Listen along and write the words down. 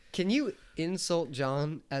Can you insult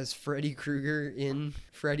John as Freddy Krueger in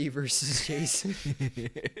Freddy versus Jason?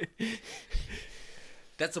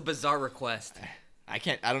 That's a bizarre request. I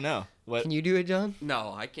don't know. What? Can you do it, John?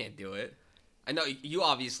 No, I can't do it. I know you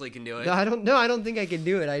obviously can do it. No, I don't. No, I don't think I can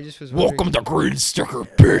do it. I just was wondering. Welcome to Green Sticker,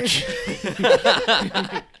 bitch.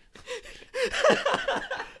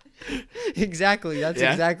 Exactly. That's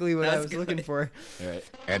exactly what I was looking for. All right.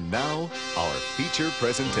 And now, our feature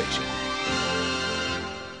presentation.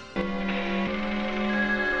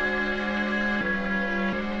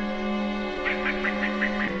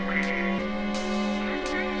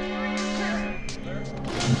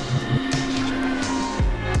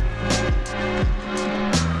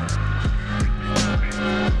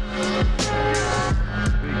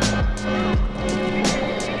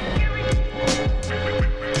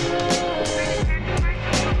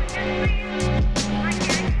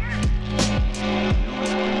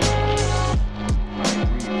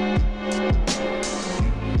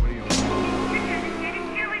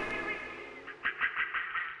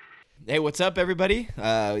 Hey, what's up, everybody?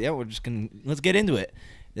 We're just let's get into it.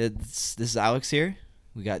 This is Alex here.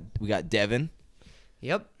 We got Devin.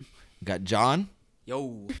 Yep. We got John.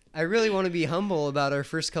 Yo. I really want to be humble about our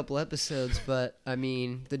first couple episodes, but I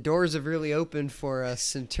mean, the doors have really opened for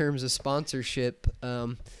us in terms of sponsorship.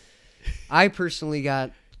 I personally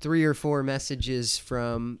got 3 or 4 messages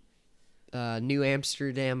from New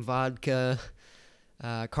Amsterdam Vodka,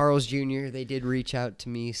 Carl's Jr. They did reach out to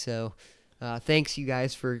me, so thanks you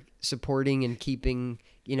guys for supporting and keeping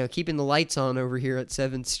the lights on over here at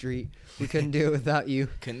 7th Street. We couldn't do it without you.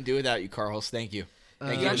 Couldn't do without you, Carlos. Thank you.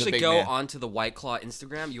 If you actually go onto the White Claw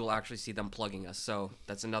Instagram, you will actually see them plugging us. So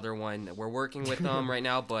that's another one. We're working with them right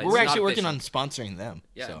now, but we're actually working on sponsoring them.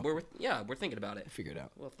 Yeah, so. we're thinking about it. Figure it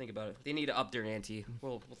out. We'll think about it. They need to up their ante.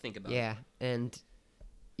 We'll think about it. Yeah, and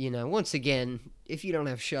once again, if you don't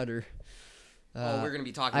have Shudder, we're gonna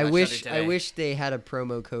be talking about Shudder today. I wish they had a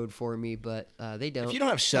promo code for me, but they don't. If you don't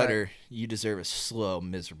have Shudder, you deserve a slow,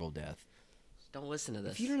 miserable death. Don't listen to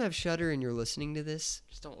this. If you don't have Shudder and you're listening to this,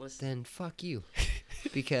 just don't listen. Then fuck you,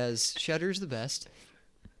 because Shudder's the best.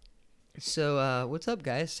 So, what's up,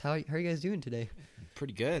 guys? How are you guys doing today?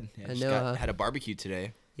 Pretty good. Yeah, I know. Had a barbecue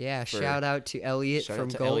today. Yeah. Shout out to Elliot from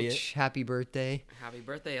Gulch. Elliot. Happy birthday. Happy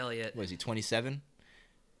birthday, Elliot. What is he? 27.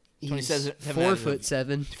 He's 27.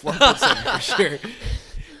 4'7". 4'7" for sure.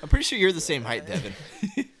 I'm pretty sure you're the same height, Devin.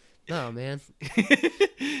 No, man.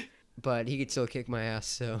 But he could still kick my ass,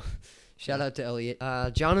 so shout out to Elliot.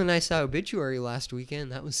 John and I saw Obituary last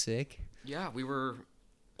weekend. That was sick. Yeah, we were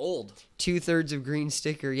old. 2/3 of Green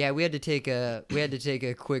Sticker. Yeah, we had to take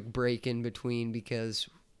a quick break in between because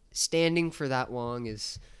standing for that long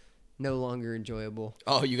is no longer enjoyable.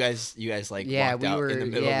 Oh, you guys like walked out in the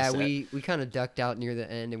middle of the set. we kind of ducked out near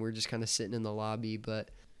the end and we're just kind of sitting in the lobby, but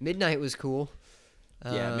midnight was cool.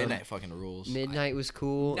 Yeah, midnight fucking rules. Midnight was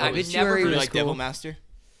cool. I was Obituary never was like cool. Devil Master.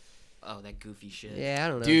 Oh, that goofy shit. Yeah, I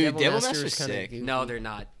don't know. Dude, Devil Master Master's sick. No, they're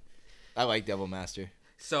not. I like Devil Master.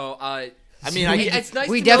 So, I mean, it's nice.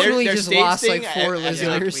 We to know definitely their just stage lost thing, like 4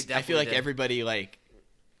 listeners. I feel like everybody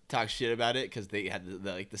talks shit about it because they had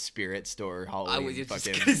the spirit store Halloween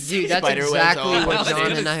fucking. Dude, that's exactly what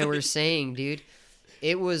John and I were saying, dude.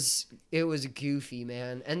 It was goofy,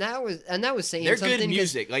 man, and that was saying they're something. Good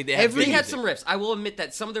music, like they had some riffs. I will admit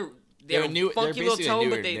that some of they were funky little tone,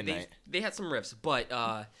 but they had some riffs. But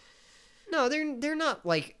no, they're not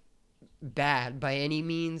like bad by any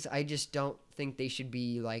means. I just don't think they should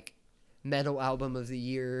be like metal album of the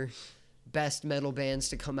year, best metal bands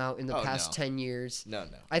to come out in the past 10 years. No.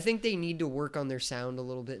 I think they need to work on their sound a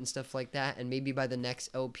little bit and stuff like that, and maybe by the next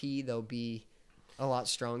LP they'll be a lot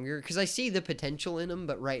stronger because I see the potential in them,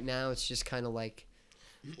 but right now it's just kind of like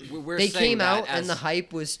they came out and the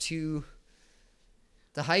hype was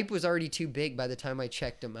already too big by the time I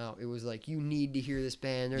checked them out. It was like, you need to hear this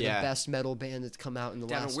band. They're the best metal band that's come out in the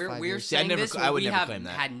last 5 years. We're saying this when we have claim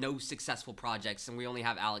that. had no successful projects, and we only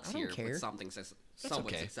have Alex here with something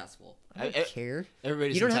somewhat successful. I don't care.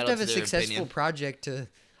 Everybody's you don't have to have a their successful opinion. project to...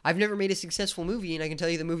 I've never made a successful movie, and I can tell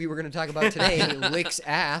you the movie we're going to talk about today licks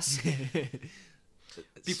ass.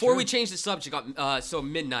 Before we change the subject, so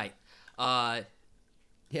Midnight. Yeah,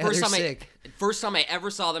 they're sick. First time I ever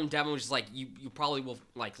saw them, Devin was just like, you probably will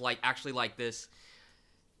actually like this.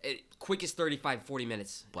 Quickest 35-40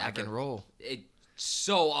 minutes. Black and roll. It's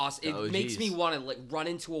so awesome. It makes me want to run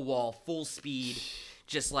into a wall full speed,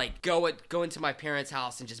 just go into my parents'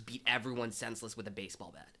 house and just beat everyone senseless with a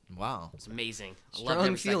baseball bat. Wow, it's amazing.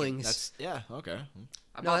 Strong feelings. Okay.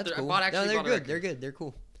 That's cool. They're good. They're good. They're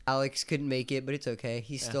cool. Alex couldn't make it, but it's okay.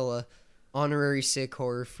 He's still a honorary sick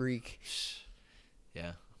horror freak.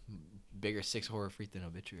 Yeah. bigger 6 horror freak than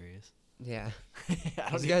Obituary is. Yeah.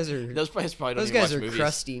 Those guys probably don't Those even guys watch are movies.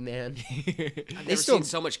 crusty, man. I've never seen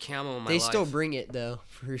so much camo in my life. They still bring it though,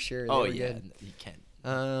 for sure. Oh they were yeah, good. you can.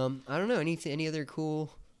 I don't know any other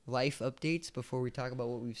cool life updates before we talk about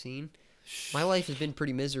what we've seen. My life has been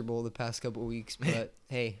pretty miserable the past couple of weeks, but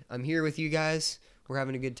hey, I'm here with you guys. We're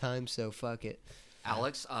having a good time, so fuck it.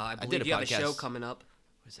 Alex, I believe you have a show coming up.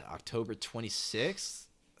 Was it October 26th?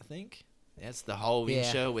 I think that's the Halloween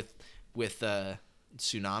show with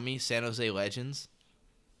Tsunami, San Jose Legends,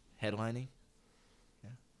 headlining.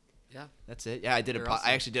 Yeah, that's it. Yeah, I did awesome.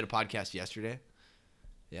 I actually did a podcast yesterday.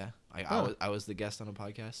 Yeah, I was the guest on a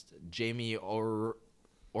podcast. Jamie Orkay.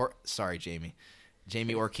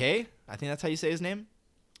 I think that's how you say his name.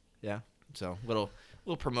 Yeah. So little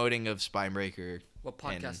promoting of Spinebreaker. What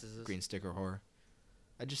podcast is this? Green Sticker Horror.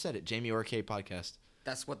 I just said it. Jamie Orkay podcast.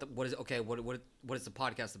 That's what is okay. What is the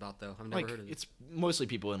podcast about though? I've never heard of it. It's mostly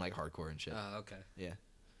people in like hardcore and shit. Oh, okay. Yeah.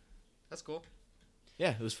 That's cool.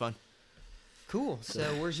 Yeah, it was fun. Cool.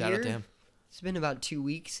 So we're shout here. out to him. It's been about 2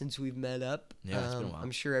 weeks since we've met up. Yeah, it's been a while.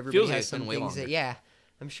 I'm sure everybody like has some way things longer.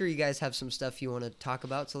 I'm sure you guys have some stuff you want to talk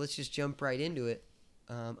about. So let's just jump right into it.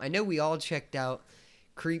 I know we all checked out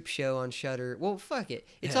Creep Show on Shudder. Well, fuck it.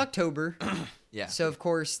 It's October. Yeah. So of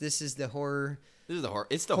course this is the horror. This is the horror.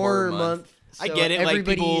 It's the horror month. I So get it. Like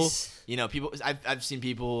people, everybody's- I've seen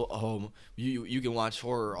people. Oh, you can watch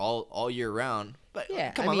horror all year round. But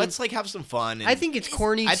Yeah, come I on, mean, let's like have some fun. And I think it's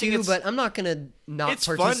corny I think too, it's- but I'm not gonna not it's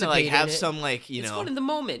participate fun to like have in it. some like It's fun in the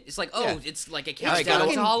moment. It's like it's like a Alright, countdown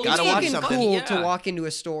gotta- to Halloween. gotta It's watch fucking something. cool Yeah. to walk into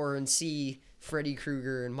a store and see Freddy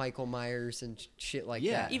Krueger and Michael Myers and shit like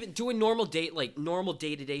Yeah. that. Even doing normal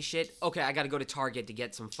day-to-day shit. Okay, I gotta go to Target to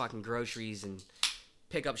get some fucking groceries and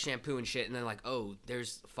pick up shampoo and shit, and then like, oh,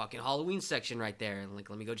 there's a fucking Halloween section right there, and like,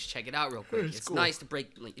 let me go just check it out real quick. It's cool. nice to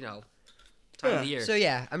break, like, time of the year. So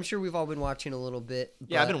yeah, I'm sure we've all been watching a little bit.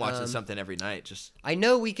 Yeah, I've but, been watching something every night. Just I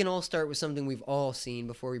know we can all start with something we've all seen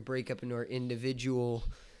before we break up into our individual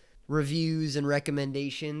reviews and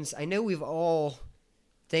recommendations. I know we've all,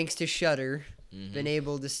 thanks to Shudder, been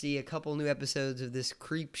able to see a couple new episodes of this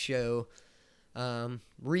Creep Show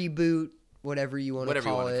reboot, whatever you want to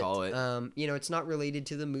call it. It's not related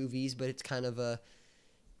to the movies, but it's kind of a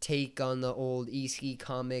take on the old EC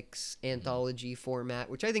Comics anthology format,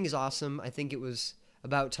 which I think is awesome. I think it was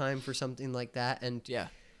about time for something like that, and yeah.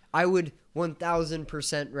 I would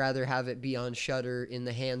 1000% rather have it be on Shudder in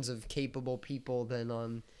the hands of capable people than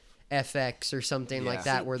on FX or something like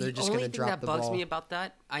that, where they're just going to drop the ball. The only thing that bugs me about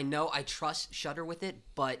that, I know I trust Shudder with it,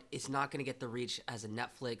 but it's not going to get the reach as a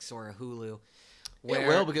Netflix or a Hulu. It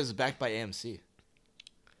will because it's backed by AMC.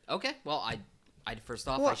 Okay, well, I first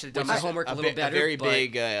off, Well, I should have done my homework a little better. A very but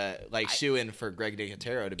big shoe-in for Greg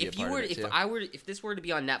Nicotero to be a part of it, too. If this were to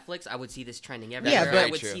be on Netflix, I would see this trending everywhere. Yeah, but I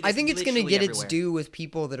would see this I think it's going to literally get its everywhere. due with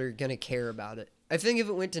people that are going to care about it. I think if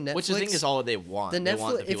it went to Netflix, Which I think is all they want. They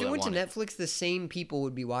want the if people it that went to want it. Netflix, the same people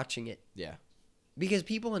would be watching it. Yeah. Because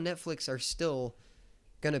people on Netflix are still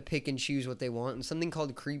going to pick and choose what they want. And something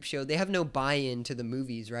called Creep Show, they have no buy-in to the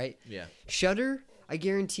movies, right? Yeah. Shudder, I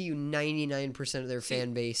guarantee you 99% of their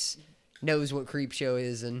fan base knows what Creep Show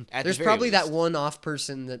is. And At the there's very probably that least. one-off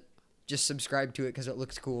person that just subscribed to it because it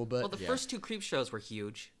looks cool. But Well, the first two Creep Shows were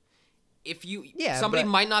huge. Yeah, somebody but-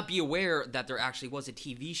 might not be aware that there actually was a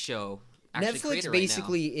TV show actually Netflix created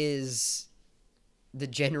basically is the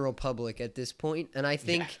general public at this point, and I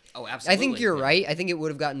think Oh, I absolutely. think you're right. I think it would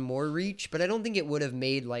have gotten more reach, but I don't think it would have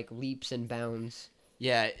made like leaps and bounds.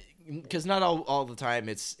 Yeah, because not all the time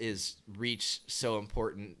is reach so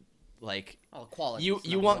important. Like quality.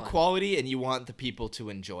 you want quality and you want the people to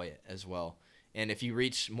enjoy it as well. And if you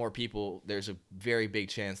reach more people, there's a very big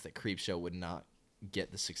chance that Creep Show would not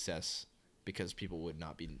get the success because people would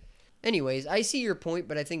not be. Anyways, I see your point,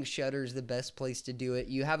 but I think Shudder's the best place to do it.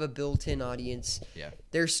 You have a built-in audience. Yeah.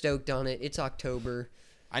 They're stoked on it. It's October.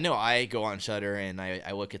 I know I go on Shudder and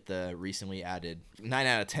I look at the recently added. 9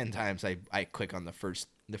 out of 10 times I click on the first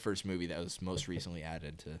movie that was most recently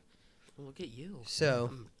added to. Look at you. So-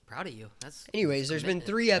 I'm proud of you. Anyways, there's been commitment.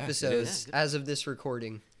 3 episodes good. as of this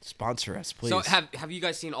recording. Sponsor us, please. So have you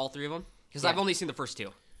guys seen all 3 of them? Because I've only seen the first 2.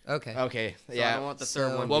 Okay. Okay. So I Yeah. don't want the So-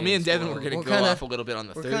 third one. Well, me being and Devin were spoiled. gonna We'll go kinda- off a little bit on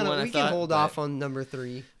the We're third one. we can hold off on number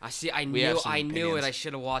 3. I see. I We have knew. some I knew it. opinions. I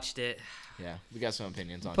should have watched it. Yeah, we got some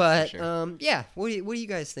opinions on it. But For sure. yeah, what do you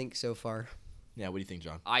guys think so far? Yeah, what do you think,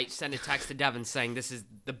 John? I sent a text to Devin saying this is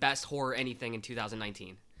the best horror anything in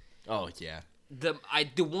 2019. Oh yeah. The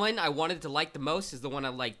one I wanted to like the most is the one I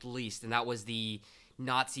liked least, and that was the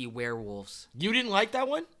Nazi werewolves. You didn't like that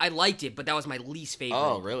one? I liked it, but that was my least favorite.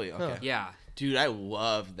 Oh, really? Okay. Huh. Yeah. Dude, I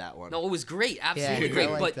loved that one. No, it was great. Yeah, Absolutely Dude, great.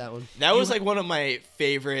 I like But that one. That was like one of my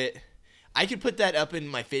favorite. I could put that up in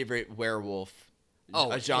my favorite werewolf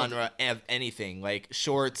Oh, genre of anything, like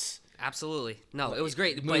shorts, Absolutely. No, it was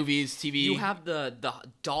great. movies, But TV. you have the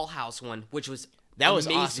Dollhouse one, which was That was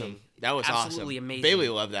amazing. awesome. That was Absolutely awesome. amazing. Bailey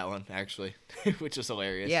loved that one actually, which was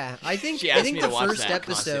hilarious. Yeah, I think She asked I think me the to watch first that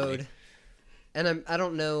episode, constantly. and I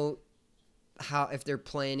don't know how if they're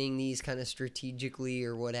planning these kind of strategically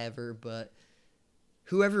or whatever, but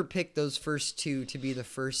whoever picked those first two to be the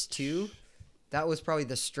first two, that was probably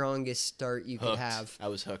the strongest start you could Hooked. have. I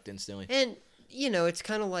was hooked instantly. And it's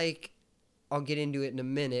kind of like, I'll get into it in a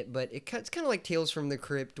minute, but it's kind of like Tales from the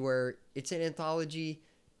Crypt, where it's an anthology.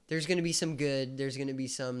 There's going to be some good. There's going to be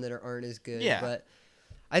some that aren't as good. Yeah. But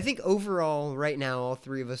I think overall, right now, all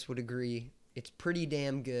three of us would agree it's pretty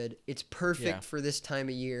damn good. It's perfect Yeah. for this time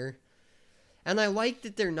of year. And I like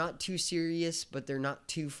that they're not too serious, but they're not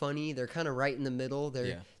too funny. They're kind of right in the middle.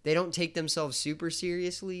 They don't take themselves super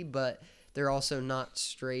seriously, but they're also not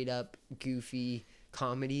straight up goofy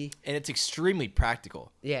comedy. And it's extremely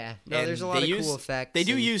practical. Yeah. No, And there's a lot of they cool use- effects. They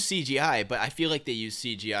do and- use CGI, but I feel like they use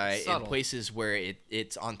CGI in Subtle. places where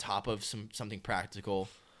it's on top of something practical,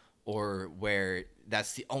 or where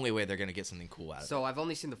that's the only way they're gonna get something cool out of it. So I've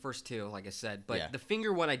only seen the first two, like I said, but Yeah. the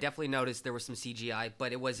finger one I definitely noticed there was some CGI,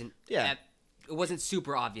 but it wasn't. Yeah. It wasn't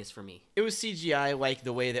super obvious for me. It was CGI like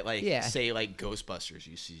the way that Yeah. say like Ghostbusters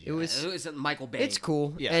use CGI. It was- It was Michael Bay. It's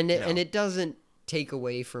cool. Yeah, and no. it doesn't take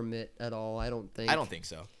away from it at all, I don't think. I don't think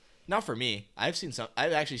so. Not for me. I've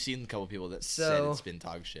actually seen a couple people that said So, it's been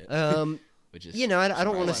dog shit. Which is I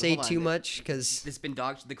don't want to Hold say on. too much because It's been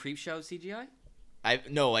Dog the Creep Show CGI.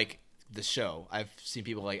 like the show. I've seen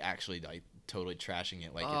people like actually like totally trashing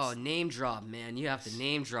it. Like Oh, it's, name drop, man! You have to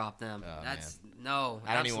name drop them. Oh, That's no.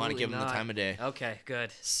 I don't even want to absolutely give them the not. time of day. Okay,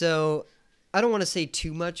 good. so I don't want to say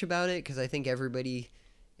too much about it because I think everybody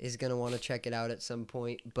is gonna want to check it out at some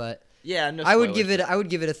point. But Yeah, no. I would spoilers.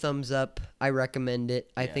 give it a thumbs up. I recommend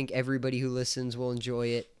it. I Yeah. think everybody who listens will enjoy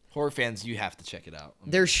it. Horror fans, you have to check it out.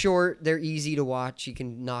 They're short. They're easy to watch. You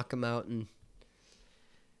can knock them out and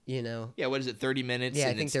Yeah, what is it? 30 minutes. Yeah, I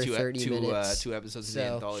and think it's they're two, 30 minutes. two episodes of So- the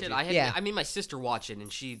anthology. Shit, I Yeah. made my sister watch it,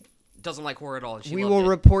 and she doesn't like horror at all. And she we loved will it.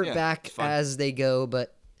 report Yeah, back it's fun. as they go,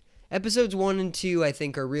 but episodes 1 and 2 I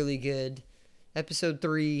think are really good. Episode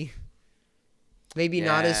 3 maybe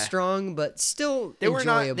not as Yeah. strong, but still They were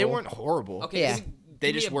not. enjoyable. They weren't horrible. Okay, Yeah. They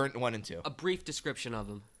give me just a- weren't 1 and 2. A brief description of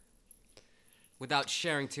them, without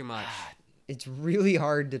sharing too much. It's really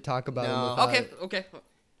hard to talk about them No. without, Okay.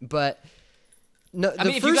 but no, I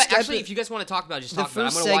mean, if you guys want to talk about it, just the talk about it.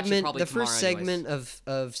 I'm first gonna watch it segment, probably the tomorrow first anyways. segment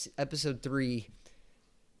of episode 3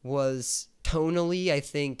 was tonally, I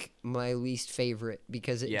think, my least favorite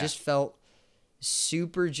because it Yeah. just felt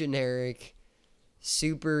super generic,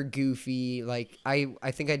 super goofy. Like I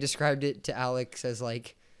think I described it to Alex as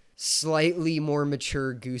like slightly more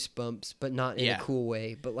mature Goosebumps, but not in Yeah. a cool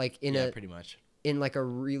way, but like in Pretty much. in like a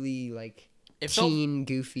really like It felt- teen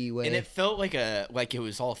goofy way. And it felt like it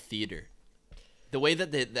was all theater. The way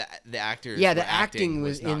that the actors Yeah, were the acting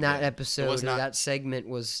was not in that good. It episode was or not- that segment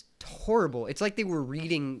was horrible. It's like they were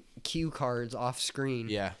reading cue cards off screen.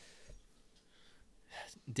 Yeah.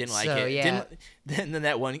 Didn't like So, it. yeah. Then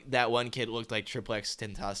that one kid looked like Triplex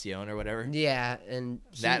Tentacion or whatever. Yeah, and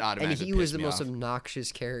That automatically he was pissed the me most off.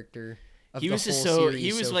 obnoxious character of He the was just whole so series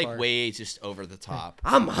he was so like far. way just over the top.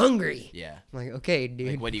 I'm hungry. Yeah. I'm like, okay, dude.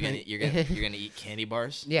 Like what are you gonna you're gonna eat candy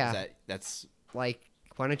bars? Yeah. That's like,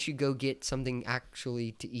 why don't you go get something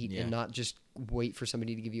actually to eat Yeah. and not just wait for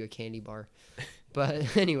somebody to give you a candy bar?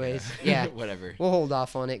 But anyways, yeah, whatever. we'll hold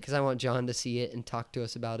off on it because I want John to see it and talk to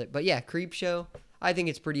us about it. But yeah, Creep Show. I think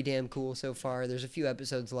it's pretty damn cool so far. There's a few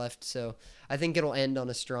episodes left, so I think it'll end on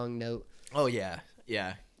a strong note. Oh yeah.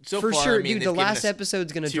 Yeah. So For far, sure, I mean, dude. they've The given last us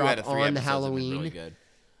episode's gonna 2 out drop of 3 on episodes have been Halloween. really good.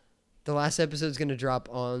 The last episode's gonna drop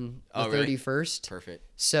on the Oh, really? 31st. Perfect.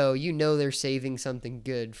 So they're saving something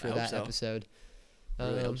good for I hope that so. episode.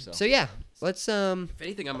 Really hope so. So yeah, let's If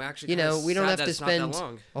anything, I'm actually we don't sad have that to it's not that spend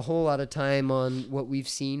long. a whole lot of time on what we've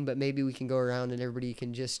seen, but maybe we can go around and everybody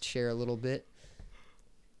can just share a little bit.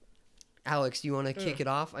 Alex, do you want to kick it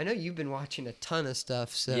off? I know you've been watching a ton of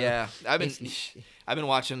stuff, so Yeah, I've if- been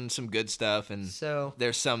watching some good stuff, and so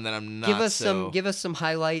there's some that I'm not. give us some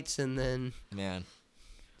highlights, and then man.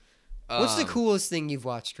 what's the coolest thing you've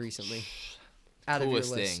watched recently? Out of your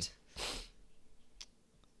Coolest list.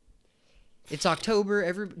 It's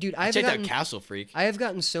October. Dude, I've Check out gotten Castle Freak. I have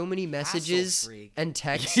gotten so many messages Freak. and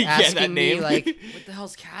texts Yeah, asking that me name. like, What the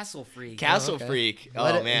hell's Castle Freak? Castle okay. Freak.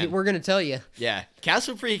 let Oh it- man. we're gonna tell you. Yeah,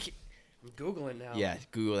 Castle Freak. I'm googling now. Yeah,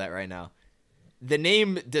 Google that right now. The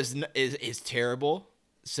name is terrible.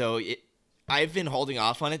 So I've been holding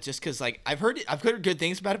off on it just because like I've heard good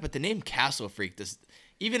things about it, but the name Castle Freak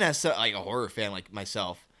even as like a horror fan like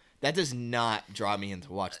myself, that does not draw me in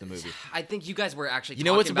to watch the movie. I think you guys were actually. You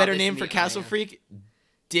know what's a talking about better this name in for the- Castle yeah. Freak?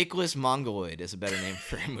 Dickless Mongoloid is a better name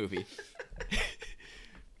for a movie.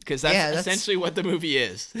 Because that's essentially what the movie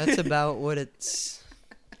is. That's about what it's.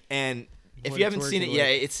 And if What you it's haven't seen it working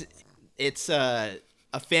yet, it's a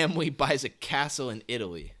family buys a castle in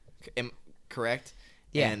Italy. Correct?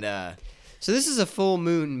 Yeah. And So this is a full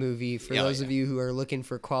moon movie for Yeah, those yeah. of you who are looking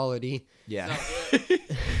for quality. yeah. So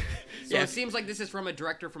Yeah. it seems like this is from a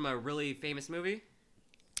director from a really famous movie.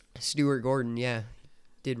 Stuart Gordon, yeah,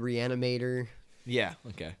 did Reanimator. Yeah,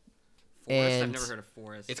 okay. Forest. I've And- never heard of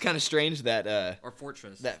Forest. It's kind of strange that or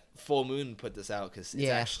Fortress. that Full Moon put this out because it's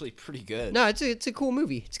Yeah. actually pretty good. No, it's a cool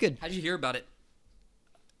movie. It's good. How did you hear about it?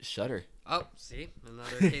 Shudder. Oh, see,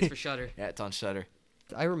 another case for Shudder. Yeah, it's on Shudder.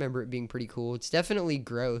 I remember it being pretty cool. It's definitely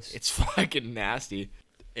gross. It's fucking nasty.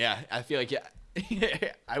 Yeah, I feel like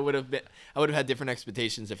I would have had different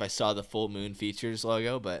expectations if I saw the Full Moon Features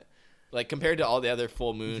logo, but like compared to all the other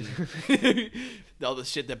Full Moon, all the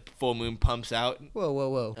shit that Full Moon pumps out. Whoa, whoa,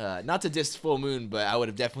 whoa. Not to diss Full Moon, but I would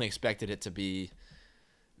have definitely expected it to be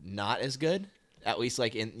not as good, at least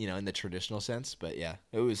like in the traditional sense. But yeah,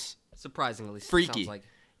 it was Surprisingly, freaky. Sounds like.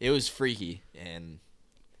 It was freaky, and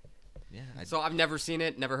yeah, So I've never seen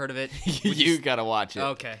it, never heard of it. you gotta watch it.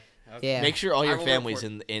 Okay. Yeah. Make sure all I your will family's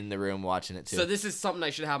report. in the room watching it too. So this is something I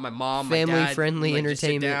should have my mom, my dad, Family-friendly like, just sit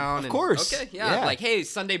entertainment. down Of and- course. Okay. Yeah, Yeah. Like, hey,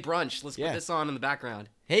 Sunday brunch. Let's Yeah. put this on in the background.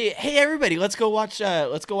 hey everybody, let's go watch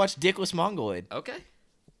Dickless Mongoloid. Okay.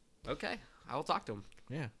 Okay. I will talk to him.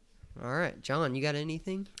 Yeah. All right, John, you got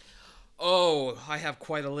anything? Oh, I have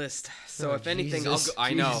quite a list. So Oh, if anything, Jesus.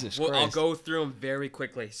 I know. Jesus I'll Christ. go through them very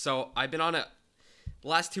quickly. So I've been on the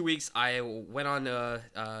last 2 weeks. I went on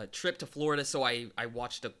a trip to Florida, so I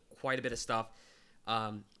watched quite a bit of stuff.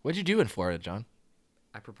 What'd you do in Florida, John?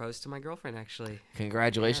 I proposed to my girlfriend, actually.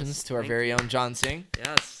 Congratulations Yes, to our thank very own John Singh.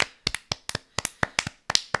 Yes.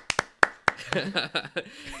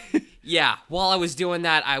 Yeah, while I was doing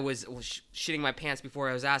that, I was shitting my pants before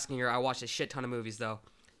I was asking her. I watched a shit ton of movies, though.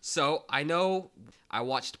 So, I know I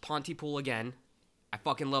watched Pontypool again. I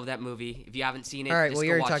fucking love that movie. If you haven't seen it, All right, just well, you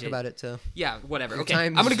go already watch talked it. about it, so. Yeah, whatever. Okay,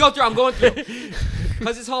 time's- I'm going through.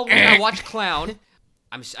 Because it's Halloween, I watched Clown.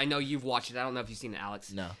 I know you've watched it. I don't know if you've seen it,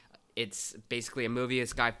 Alex. No. It's basically a movie.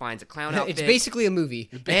 This guy finds a clown outfit. It's basically a movie.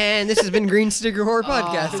 And this has been Green Sticker Horror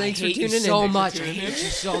Podcast. Thanks for I hate tuning you in. so much. I hate you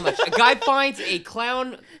so much. A guy finds a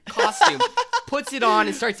clown costume, puts it on,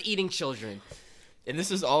 and starts eating children. And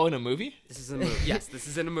this is all in a movie? This is a movie. Yes, this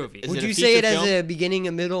is in a movie. Is Would it a you say it feature as film? a beginning,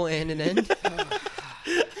 a middle, and an end?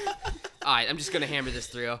 All right, I'm just gonna hammer this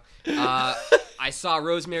through. I saw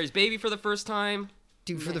Rosemary's Baby for the first time.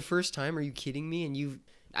 Dude, for the first time, are you kidding me? And you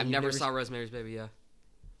Never saw Rosemary's Baby. Yeah,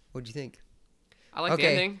 What'd you think? I like the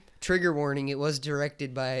ending. Trigger warning, it was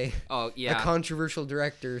directed by Oh a yeah, controversial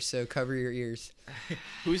director, so cover your ears.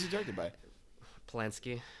 Who's it directed by?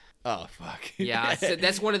 Polanski. Oh, fuck. Yeah, so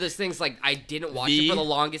that's one of those things. Like I didn't watch The- it for the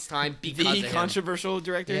longest time because the of him. controversial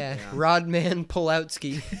director? Yeah, Rodman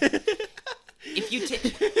Pulowski, If you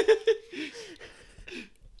take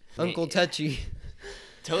Uncle Touchy.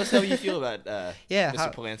 Tell us how you feel about Yeah, Mr. how-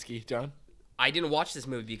 Polanski, John. I didn't watch this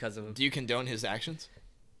movie because of him. Do you condone his actions?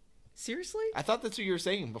 Seriously? I thought that's what you were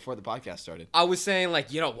saying before the podcast started. I was saying,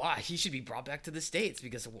 like, you know, why? He should be brought back to the States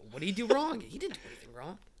because what did he do wrong? He didn't do anything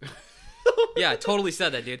wrong. Yeah, totally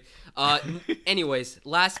said that, dude. Anyways,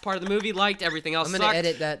 last part of the movie, liked. Everything else I'm gonna sucked.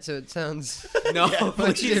 edit that so it sounds No,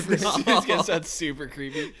 much please different. no. It's gonna sound super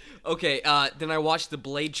creepy. Okay, then I watched the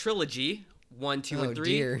Blade trilogy, 1, 2, Oh and 3.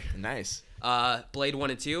 dear. Nice. Blade 1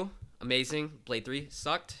 and 2, amazing. Blade 3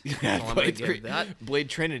 sucked. That's all I'm gonna Blade give 3. that. Blade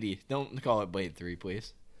Trinity. Don't call it Blade 3,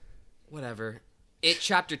 please. Whatever. It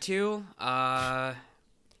Chapter 2,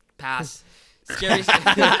 pass. Scary,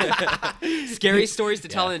 scary stories to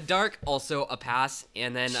tell in the dark, also a pass.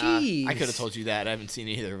 And then Jeez. I could have told you that. I haven't seen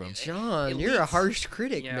either of them. John, It you're a leaks. harsh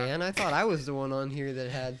critic, Yeah. man. I thought I was the one on here that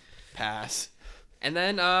had Pass. and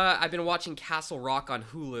then I've been watching Castle Rock on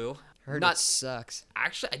Hulu. heard Not it sucks.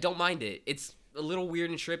 actually, I don't mind it. It's a little weird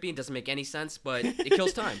and trippy. It doesn't make any sense, but it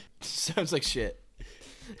kills time. Sounds like shit.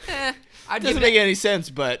 I'd Doesn't give make it. any sense,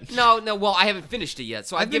 but No. Well, I haven't finished it yet,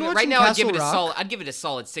 so I've I'd give been it right watching now. I'd give Castle it a Rock. solid. I'd give it a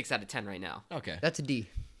solid 6 out of 10 right now. okay. That's a D.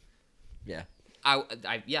 Yeah.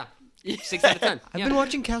 Yeah, 6 out of 10. I've Yeah. been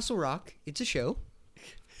watching Castle Rock. It's a show.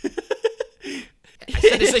 I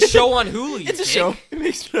said it's a show on Hulu. you It's a dick. show. It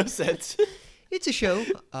makes no sense. It's a show.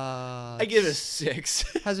 I give it a 6.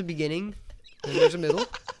 Has a beginning, and there's a middle,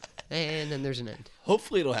 and then there's an end.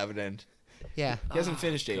 Hopefully it'll have an end. Yeah, He hasn't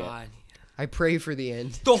finished it yet. God. I pray for the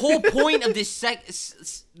end. The whole point of this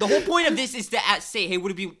the whole point of this is to say, hey, what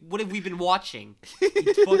have we been watching?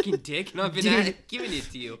 You fucking dick, and I've been giving it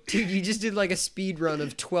to you. Dude, you just did like a speed run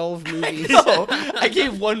of 12 movies. No, I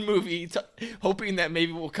gave one movie hoping that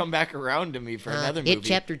maybe we'll come back around to me for another movie. It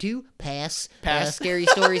Chapter 2, pass. Pass. Scary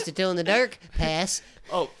Stories to Tell in the Dark, pass.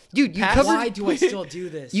 Oh, Dude, you pass. covered. Why do I still do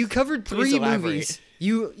this? You covered Please 3 elaborate. movies.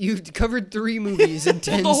 You covered 3 movies in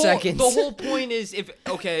 10 seconds. The whole point is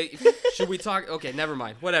should we talk? Okay, never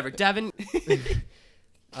mind. Whatever. Devin,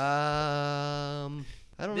 I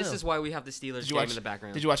don't know. this is why we have the Steelers game in the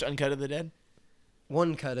background. Did you watch Uncut of the Dead?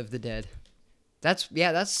 One Cut of the Dead. That's the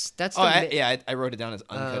I wrote it down as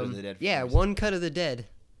Uncut of the Dead. Yeah, One Cut of the Dead,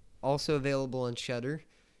 also available on Shudder.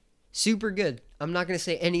 Super good. I'm not gonna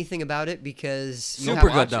say anything about it because Super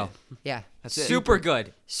good watch though. it. Yeah, That's it. Super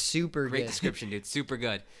good. super Great good. description, dude. Super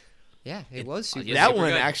good. Yeah, it was super. yeah, That super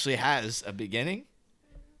one good. actually has a beginning.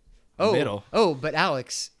 Oh, middle. oh, but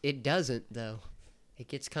Alex, it doesn't though. It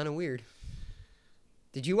gets kind of weird.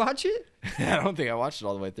 Did you watch it? I don't think I watched it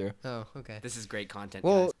all the way through. Oh, okay. This is great content.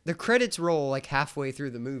 Well, guys. the credits roll like halfway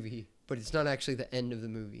through the movie, but it's not actually the end of the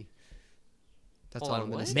movie. That's Hold all on, I'm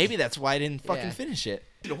gonna what? say. Maybe that's why I didn't fucking Yeah. finish it.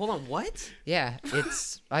 Dude, hold on. What? Yeah,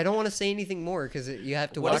 it's. I don't want to say anything more because you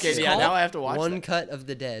have to What watch is it. it yeah, called? now I have to watch One that. Cut of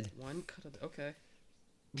the Dead. One cut of okay.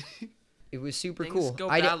 It was super Things cool. go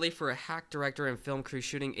badly for a hack director and film crew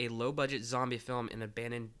shooting a low-budget zombie film in an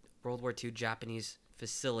abandoned World War II Japanese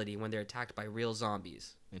facility when they're attacked by real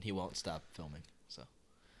zombies. And he won't stop filming. So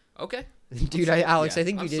Okay. Dude, Alex, Yeah. I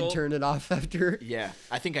think you I'm did sold. turn it off after. yeah,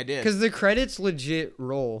 I think I did. Because the credits legit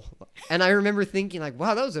roll. And I remember thinking, like,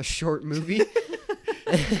 wow, that was a short movie.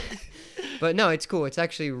 But no, it's cool. It's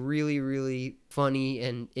actually really, really funny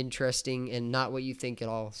and interesting and not what you think at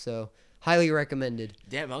all. So, highly recommended.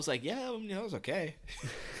 Damn, I was like, yeah, it was okay.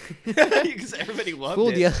 Because everybody loved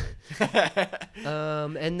Fooled it. ya. Did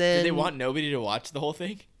And then they want nobody to watch the whole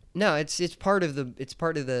thing? No, it's part of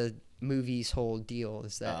the movie's whole deal.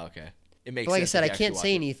 Is that? Oh, okay. It makes But like I sense said, I if you can't actually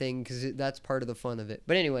say watch anything because that's part of the fun of it.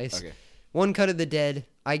 But anyways, Okay. One Cut of the Dead,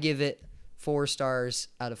 I give it 4 stars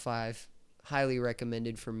out of 5. Highly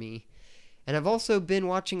recommended for me. And I've also been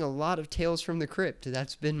watching a lot of Tales from the Crypt.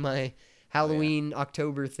 That's been my Halloween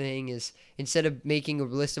October thing. Is instead of making a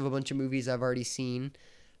list of a bunch of movies I've already seen,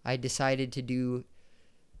 I decided to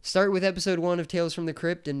start with episode 1 of Tales from the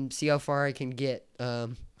Crypt and see how far I can get.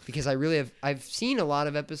 Because I've seen a lot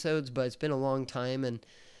of episodes, but it's been a long time and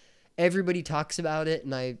everybody talks about it,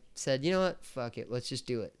 and I said, you know what, fuck it, let's just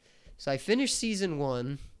do it. So I finished season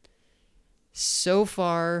 1. So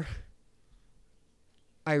far,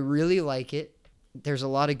 I really like it. There's a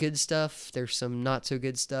lot of good stuff. There's some not so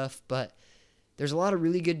good stuff, but there's a lot of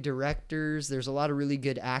really good directors. There's a lot of really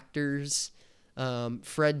good actors.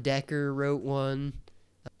 Fred Decker wrote one.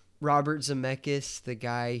 Robert Zemeckis, the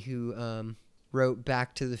guy who wrote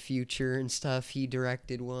Back to the Future and stuff, he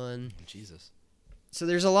directed one. Jesus. So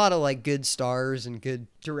there's a lot of like good stars and good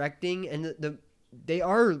directing, and they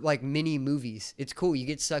are like mini movies. It's cool. You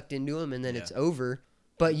get sucked into them, and then it's over.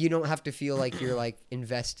 But you don't have to feel like you're like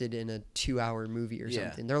invested in a 2-hour movie or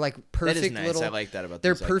something. They're like perfect That is nice. little. I like that about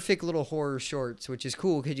They're those, like- perfect little horror shorts, which is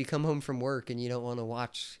cool because you come home from work and you don't want to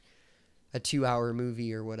watch a 2-hour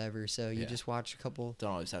movie or whatever. So you just watch a couple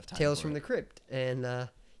Don't always have time. Tales for from it. the Crypt, and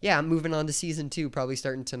yeah, I'm moving on to season 2, probably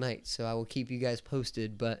starting tonight. So I will keep you guys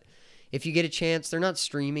posted. But if you get a chance, they're not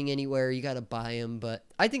streaming anywhere. You got to buy them, but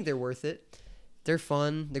I think they're worth it. They're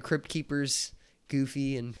fun. The Crypt Keeper's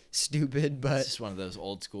goofy and stupid, but It's just one of those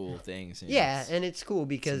old school things. you know, yeah, it's- and it's cool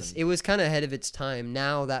because it was kind of ahead of its time.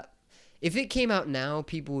 Now that if it came out now,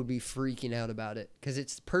 people would be freaking out about it because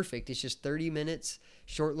it's perfect. It's just 30 minutes,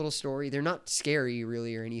 short little story. They're not scary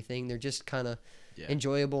really or anything. They're just kind of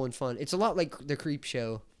enjoyable and fun. It's a lot like the Creep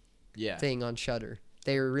Show thing on Shudder.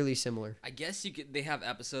 They are really similar. I guess they have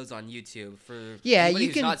episodes on YouTube for Yeah, anybody you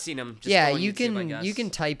who's can not seen them. Just yeah, go on you YouTube, I can guess. you can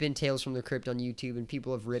type in Tales from the Crypt on YouTube and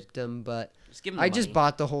people have ripped them, but Just give 'em I the just money.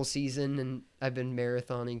 bought the whole season and I've been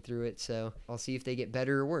marathoning through it, so I'll see if they get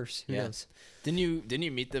better or worse. Who Yeah. knows? Didn't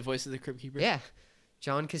you meet the voice of the Crypt Keeper? Yeah.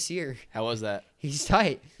 John Kassir. How was that? He's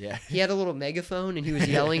tight. Yeah. He had a little megaphone and he was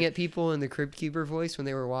yelling at people in the Crypt Keeper voice when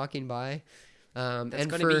they were walking by. That's and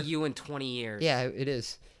going to be you in 20 years. Yeah, it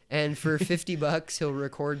is. And for $50, he'll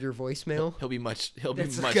record your voicemail. He'll be much.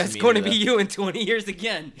 That's meaner, going to be though. you in 20 years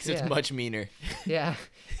again. Except Yeah. much meaner. Yeah.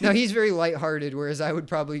 No, he's very lighthearted, whereas I would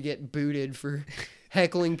probably get booted for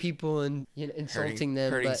heckling people and insulting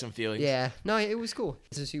them. hurting but some feelings. Yeah, no, it was cool.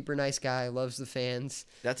 He's a super nice guy. Loves the fans.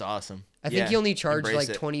 That's awesome. I think he only charged embrace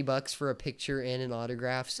like it. $20 for a picture and an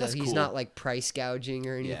autograph, so That's he's cool. not like price gouging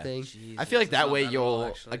or Yeah. anything. I feel like Jesus, that not way bad at all, you'll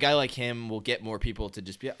actually. a guy like him will get more people to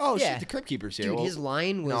just be like, oh Yeah. shit, the Crypt Keeper's here. Dude, Well, his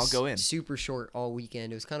line then I'll was go in. super short all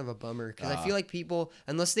weekend. It was kind of a bummer because I Ah. feel like people,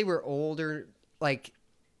 unless they were older, like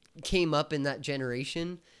came up in that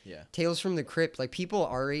generation. Yeah. Tales from the Crypt, like people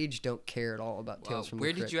our age don't care at all about Tales from Where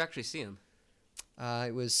the Crypt. did you actually see him?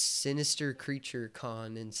 It was Sinister Creature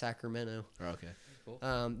Con in Sacramento. Oh, okay.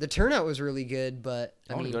 The turnout was really good, but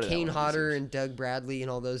I I wanna mean, go to that Kane one of these Hodder years. and Doug Bradley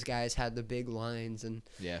and all those guys had the big lines, and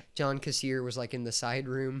Yeah. John Cassier was like in the side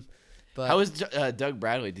room. But How was Doug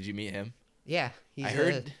Bradley? Did you meet him? yeah, he's I a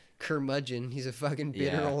heard- curmudgeon. He's a fucking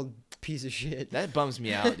bitter Yeah. old piece of shit. That bums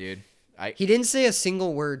me out, dude. He didn't say a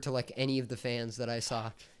single word to like any of the fans that I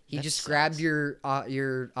saw. He That just sucks. grabbed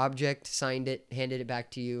your object, signed it, handed it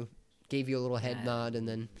back to you, gave you a little head nod, and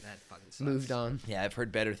then That fucking sucks. moved on. Yeah, I've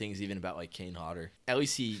heard better things even about like Kane Hodder. At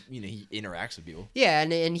least he interacts with people. Yeah,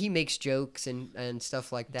 and he makes jokes and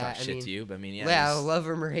stuff like that. Talk shit to you, but I mean, yeah. Yeah, he's- love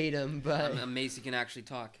him or hate him, but I'm amazed he can actually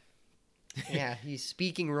talk. yeah, his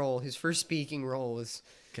speaking role, his first speaking role was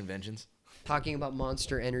conventions. talking about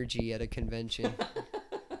Monster Energy at a convention.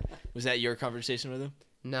 Was that your conversation with him?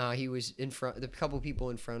 No, he was in front. The couple people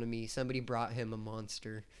in front of me. Somebody brought him a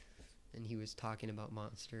monster, and he was talking about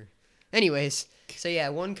Monster. Anyways, so yeah,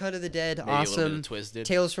 One Cut of the Dead, Maybe a little bit awesome. of Twisted.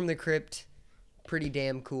 Tales from the Crypt, pretty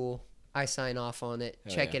damn cool. I sign off on it. Oh,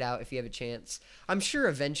 Check yeah. it out if you have a chance. I'm sure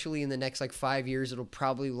eventually in the next like 5 years it'll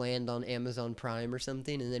probably land on Amazon Prime or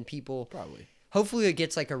something, and then people Probably. hopefully it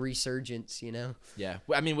gets like a resurgence, you know. Yeah.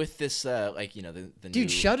 Well, I mean, with this, the new.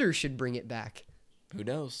 Dude, Shudder should bring it back. Who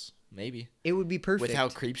knows? Maybe. It would be perfect. With how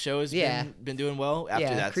Creepshow has Yeah. been doing well after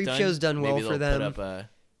Yeah, that's Creepshow's done well maybe for they'll them. Put up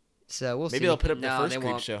So we'll see. maybe they'll put up the No, first they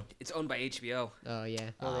won't. Creepshow. It's owned by HBO. Oh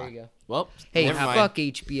yeah. Well, there you go. Well, Hey, never mind. fuck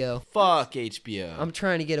HBO. Fuck HBO. I'm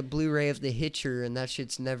trying to get a Blu-ray of The Hitcher, and that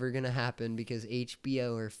shit's never gonna happen because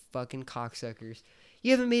HBO are fucking cocksuckers.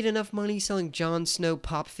 You haven't made enough money selling Jon Snow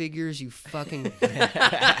pop figures, you fucking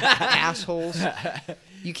assholes.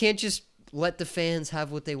 You can't just let the fans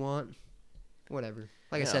have what they want. Whatever.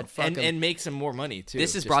 Like I said, fuck and 'em. and make some more money too. This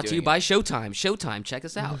is just brought to you doing by Showtime. Showtime, check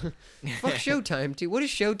us out. Fuck Showtime, too. What has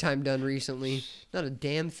Showtime done recently? Not a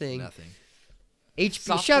damn it. thing. Nothing.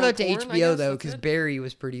 Shout out to Softcore porn, I HBO guess, though, that's because it? Barry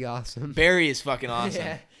was pretty awesome. Barry is fucking awesome.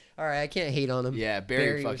 Yeah. All right, I can't hate on him. Yeah,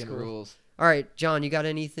 Barry was fucking cool. rules. All right, John, you got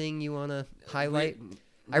anything you want to highlight?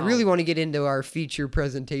 I No. really want to get into our feature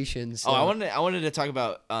presentations. Oh, so- I wanted to talk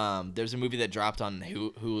about there's a movie that dropped on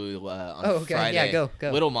Hulu on Oh, okay. Friday. Yeah,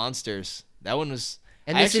 go. Little Monsters. That one was.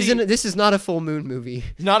 And I this actually- this is not a full moon movie.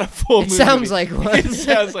 not a full It movie. sounds like one. It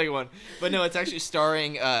sounds like one. But no, it's actually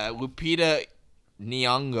starring Lupita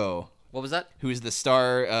Nyong'o, What was that? who's the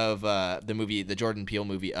star of the Jordan Peele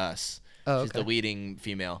movie Us. Oh, She's the okay. leading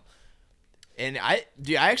female. And I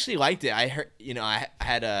actually liked it. I heard, I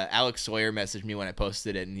had Alex Sawyer message me when I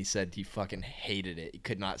posted it, and he said he fucking hated it. He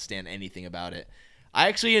could not stand anything about it. I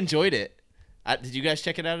actually enjoyed it. Did you guys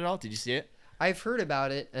check it out at all? Did you see it? I've heard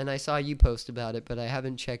about it, and I saw you post about it, but I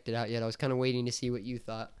haven't checked it out yet. I was kind of waiting to see what you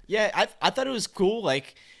thought. Yeah, I thought it was cool.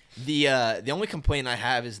 Like the only complaint I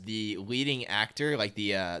have is the leading actor, like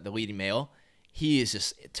the leading male. He is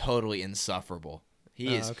just totally insufferable.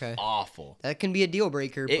 He is okay. awful. That can be a deal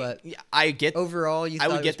breaker, but I get. overall, you I thought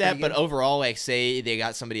would it was get that, pretty but good? overall, like say they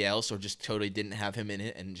got somebody else or just totally didn't have him in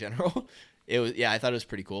it in general. It was I thought it was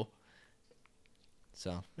pretty cool.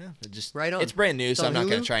 So yeah, Right on. It's brand new, so on I'm not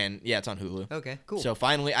gonna Hulu? try and it's on Hulu. Okay, cool. So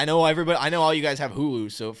finally, I know all you guys have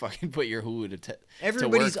Hulu, so fucking put your Hulu to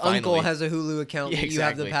Everybody's work uncle finally. has a Hulu account Yeah, that you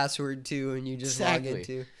have the exactly. password to, and you just log Exactly.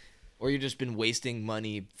 into. Or you've just been wasting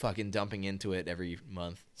money fucking dumping into it every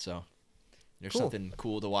month. So there's Cool. something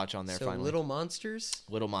cool to watch on there So finally. Little Monsters.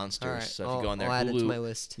 Little Monsters. All right, So if I'll you go on there, add it to Hulu, my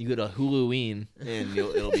list. you go to Huluween and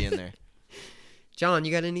it'll be in there. John,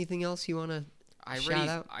 you got anything else you want to shout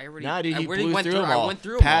out? I already. Nah, dude, I he already blew went through through. them I all. went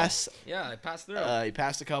through 'em all. Pass. Yeah, I passed through. He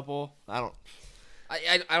passed a couple. I don't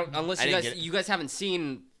Unless I you didn't guys get it. you guys haven't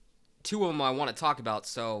seen two of them, I want to talk about.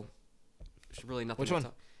 So there's really nothing. Which to one?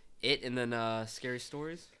 talk- It and then Scary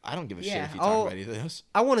Stories. give a shit Yeah, if you talk I'll- about either of those.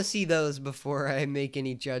 I want to see those before I make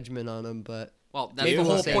any judgment on them, but Well, that's Maybe the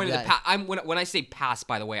we'll whole save point of the that. pass. When I say pass,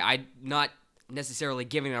 by the way, I'm not necessarily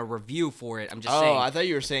giving a review for it. I'm just Oh, saying. I thought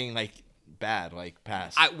you were saying like bad, like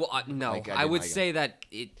pass. No, Like, I I didn't would like it. say that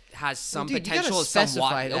it has some dude, you potential. gotta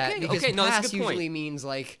specify somewhat. that Okay, because okay, no, pass that's a good usually point. means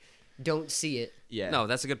like don't see it. Yeah. No,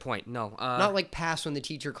 that's a good point. No, Not like pass when the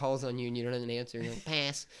teacher calls on you and you don't have an answer. You're like,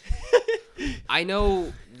 pass. I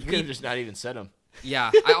know. you could have just not even said them.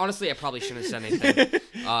 Yeah, I probably shouldn't have said anything.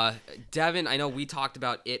 Devin, I know we talked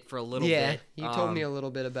about it for a little Yeah, bit. you told me a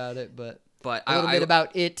little bit about it, but But a little bit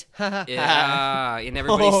about it. Yeah, and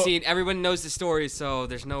everybody's seen. Everyone knows the story, so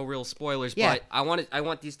there's no real spoilers. Yeah. But I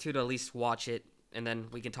want these two to at least watch it, and then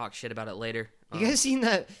we can talk shit about it later. You guys seen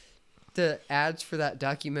the ads for that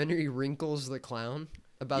documentary Wrinkles the Clown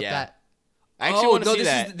about Yeah. that? I actually want to see this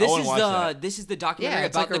that. is this I wanna is watch the that. this is the documentary Yeah,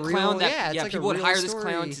 it's about like the a clown real- that yeah, it's like a people would real hire this story.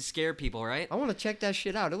 clown to scare people, right? I want to check that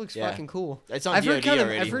shit out. It looks Yeah. fucking cool. It's on I've heard VOD kind of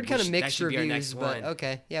already. I've heard kind of That mixed should be our reviews, next but one.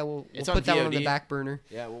 okay, yeah, we'll It's put on that one on the VOD. back burner.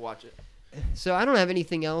 Yeah, we'll watch it. So I don't have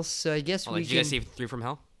anything else. So I guess Oh, we did you guys can. see Three from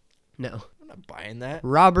Hell? No, I'm not buying that.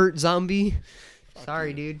 Robert Zombie.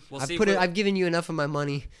 Sorry, dude. We'll I've see put if it. we- I've given you enough of my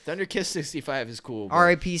money. Thunder Kiss 65 is cool. but-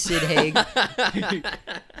 R.I.P. Sid Haig.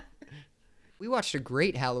 We watched a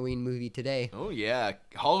great Halloween movie today. Oh yeah,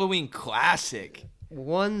 Halloween classic.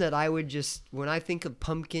 One that I would just, when I think of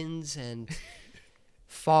pumpkins and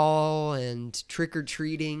fall and trick or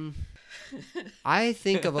treating, I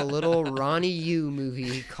think of a little Ronnie Yu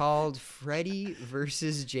movie called Freddy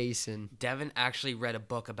versus Jason. Devin actually read a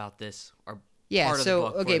book about this, or Yeah. part of the So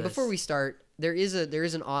book for okay, this. before we start, there is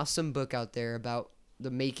an awesome book out there about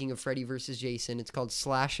the making of Freddy versus Jason. It's called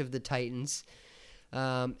Slash of the Titans.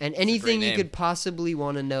 And anything you name. could possibly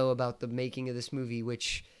want to know about the making of this movie,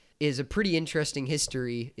 which is a pretty interesting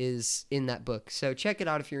history, is in that book. So check it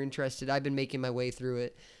out if you're interested. I've been making my way through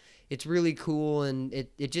it. It's really cool, and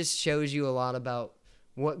it just shows you a lot about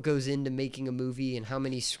what goes into making a movie and how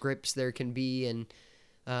many scripts there can be, and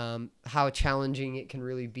how challenging it can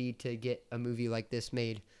really be to get a movie like this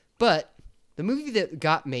made. But the movie that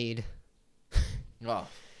got made,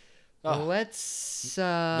 Oh, let's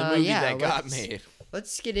the movie that got let's- made.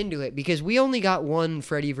 Let's get into it because we only got one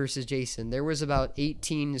Freddy versus Jason. There was about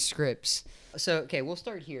 18 scripts. So, okay, we'll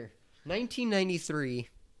start here. 1993,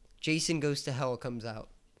 Jason Goes to Hell comes out.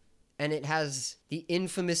 And it has the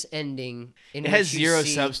infamous ending. It has zero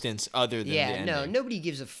substance other than the Yeah, ending. no, nobody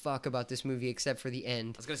gives a fuck about this movie except for the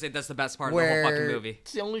end. I was gonna say that's the best part of the whole fucking Where- movie.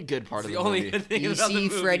 It's the only good part It's of the the only movie. good thing You about the see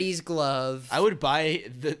movie. Freddy's glove. I would buy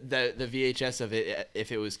the VHS of it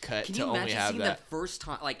if it was cut Can to you only imagine have seeing that. the first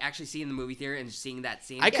time, like actually seeing the movie theater and seeing that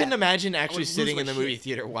scene? I couldn't imagine would actually lose sitting my in the movie shit.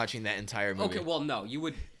 theater watching that entire movie. Okay, well, no, you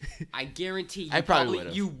would. I guarantee you I probably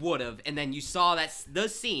would've. you would have, and then you saw the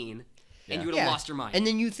scene, and Yeah. you would have lost your mind. And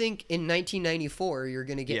then you think in 1994 you're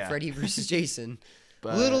going to get Yeah. Freddy versus Jason.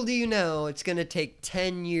 But- Little do you know, it's going to take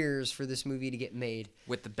 10 years for this movie to get made.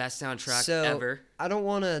 With the best soundtrack So ever. I don't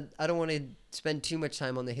want to spend too much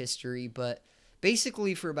time on the history, but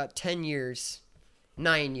basically for about 10 years,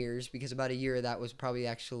 9 years, because about a year of that was probably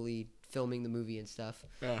actually filming the movie and stuff.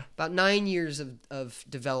 Yeah. About 9 years of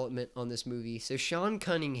development on this movie. So Sean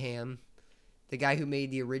Cunningham, the guy who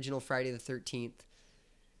made the original Friday the 13th,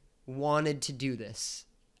 wanted to do this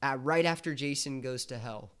right after Jason Goes to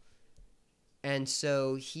Hell. And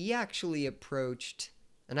so he actually approached,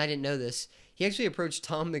 and I didn't know this, he actually approached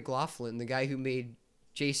Tom McLaughlin, the guy who made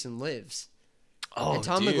Jason Lives. Oh, And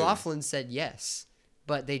Tom dude. McLaughlin said yes,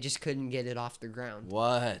 but they just couldn't get it off the ground.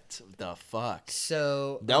 What the fuck?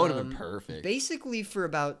 So That would have been perfect. Basically, for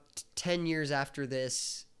about 10 years after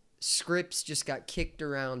this, scripts just got kicked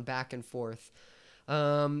around back and forth.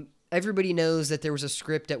 Everybody knows that there was a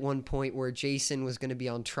script at one point where Jason was going to be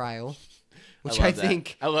on trial, which I, love that.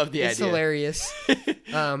 think I love the is idea. hilarious.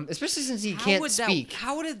 Especially since he can't speak.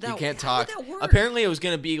 How did that? He can't how would talk. that work? Apparently, it was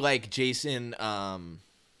gonna be like Jason.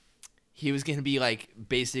 He was gonna be like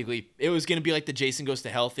basically. It was gonna be like the Jason Goes to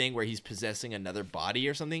Hell thing, where he's possessing another body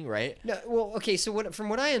or something, right? No, well, okay. So from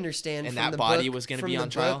what I understand, And from that the body book- was gonna from be the on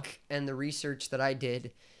trial? book and the research that I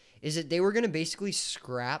did, is that they were gonna basically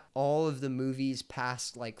scrap all of the movies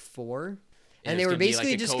past like 4, and they it's were gonna be, like,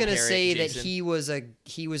 basically a just gonna coherent say that Jason.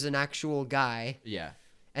 he was an actual guy, Yeah.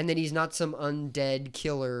 and that he's not some undead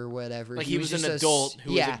killer or whatever. Like he was an just adult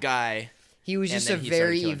who was a guy. He was and just a then he started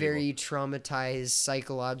very, killing very traumatized,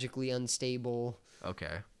 psychologically unstable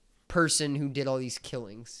Okay. person who did all these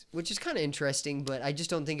killings, which is kind of interesting, but I just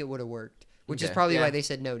don't think it would have worked, which is Okay, probably yeah. why they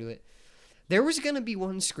said no to it. There was going to be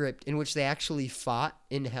one script in which they actually fought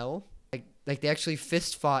in hell, like they actually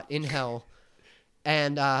fist fought in hell,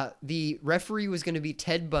 and the referee was going to be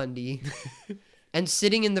Ted Bundy, and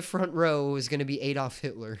sitting in the front row was going to be Adolf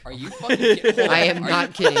Hitler. Are you fucking kidding? I am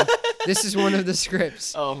not kidding. This is one of the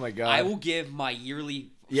scripts. Oh my god. I will give my yearly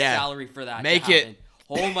Yeah. salary for that. Make to it. happen.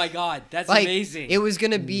 Oh my god, that's Like amazing. it was going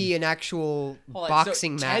to be an actual Hold on,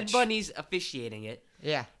 boxing so match. Ted Bundy's officiating it.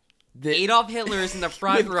 Yeah. Adolf Hitler is in the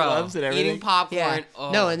front With row gloves and everything? eating popcorn. Yeah.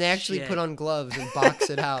 Oh, no, and they actually shit. put on gloves and box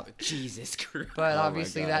it out. Jesus Christ. But Oh my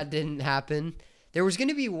obviously God. that didn't happen. There was going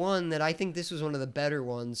to be one that I think this was one of the better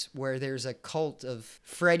ones where there's a cult of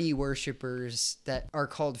Freddy worshippers that are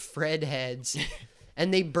called Fred heads.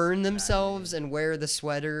 And they burn themselves and wear the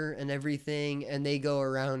sweater and everything. And they go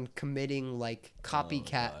around committing like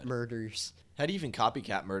copycat murders. How do you even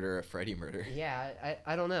copycat murder a Freddy murder? Yeah,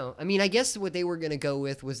 I don't know. I mean, I guess what they were going to go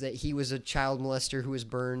with was that he was a child molester who was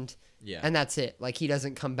burned. Yeah. And that's it. Like, he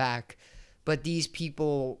doesn't come back. But these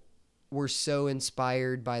people were so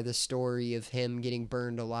inspired by the story of him getting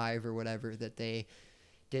burned alive or whatever that they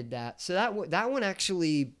did that. So that one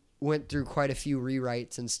actually went through quite a few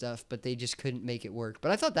rewrites and stuff, but they just couldn't make it work.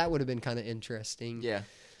 But I thought that would have been kind of interesting. Yeah.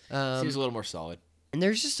 Seems a little more solid. And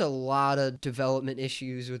there's just a lot of development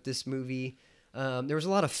issues with this movie. There was a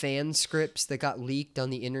lot of fan scripts that got leaked on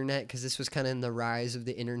the internet because this was kind of in the rise of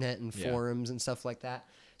the internet and forums and stuff like that.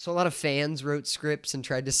 So a lot of fans wrote scripts and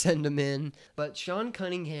tried to send them in. But Sean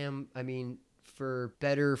Cunningham, I mean, for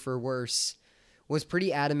better or for worse, was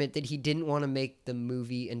pretty adamant that he didn't want to make the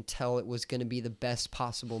movie until it was going to be the best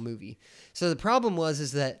possible movie. So the problem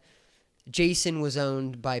is that Jason was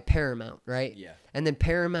owned by Paramount, right? Yeah. And then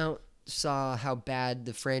Paramount saw how bad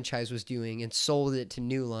the franchise was doing and sold it to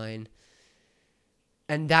New Line.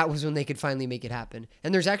 And that was when they could finally make it happen.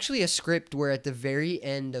 And there's actually a script where at the very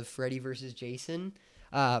end of Freddy vs. Jason,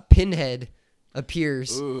 Pinhead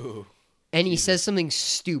appears. Ooh. And he says something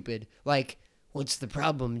stupid, like, "What's the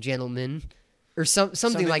problem, gentlemen?" Or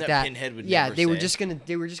something like that. Pinhead would yeah, never they were say.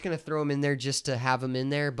 just gonna throw him in there just to have him in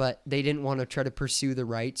there, but they didn't want to try to pursue the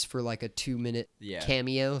rights for like a 2-minute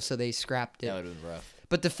cameo, so they scrapped it. That would have been rough.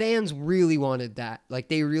 But the fans really wanted that. Like,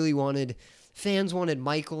 fans wanted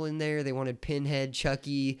Michael in there. They wanted Pinhead,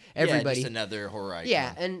 Chucky, everybody. Yeah, just another horror icon.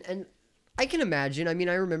 Yeah, and I can imagine. I mean,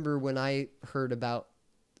 I remember when I heard about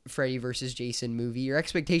Freddy versus Jason movie, your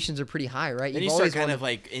expectations are pretty high, right? Then you start kind of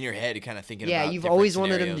like in your head kind of thinking about you've different always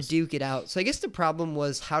wanted them scenarios. to duke it out. So I guess the problem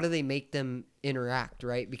was, how do they make them interact,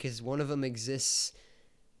 right? Because one of them exists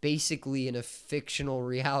basically in a fictional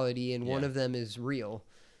reality and one of them is real.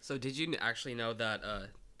 So did you actually know that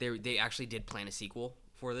they actually did plan a sequel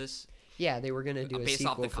for this? Yeah, they were going to do a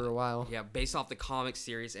sequel for a while. Yeah, based off the comic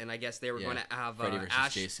series, and I guess they were going to have Freddy versus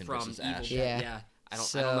Ash Jason from versus Evil Ash. Dead. Yeah. I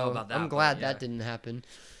don't know about that. I'm glad but, that didn't happen.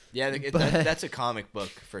 Yeah, that's a comic book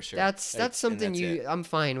for sure. That's something it. I'm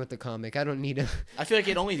fine with the comic. I don't need a. I feel like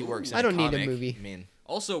it only works. In I don't a need a comic. movie. I mean,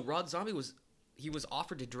 Also, Rod Zombie was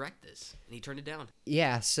offered to direct this, and he turned it down.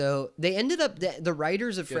 Yeah, so they ended up the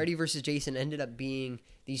writers of Freddy vs. Jason ended up being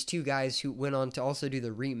these two guys who went on to also do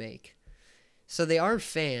the remake. So they are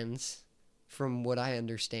fans, from what I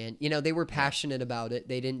understand. You know, they were passionate about it.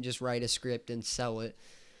 They didn't just write a script and sell it.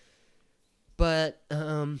 But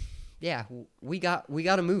yeah, we got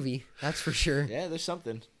a movie, that's for sure. yeah, there's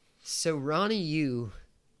something. So Ronnie Yu,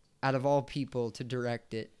 out of all people to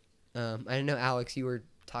direct it, I know, Alex, you were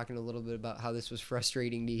talking a little bit about how this was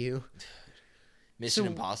frustrating to you. Mission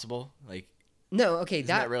Impossible, like No, okay, isn't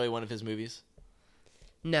that really one of his movies?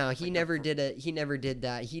 No, he never did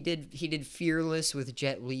that. He did Fearless with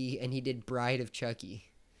Jet Li, and he did Bride of Chucky.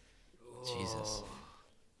 Jesus.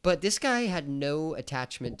 But this guy had no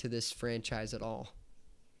attachment to this franchise at all.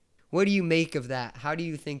 What do you make of that? How do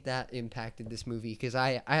you think that impacted this movie? Because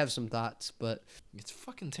I have some thoughts, but It's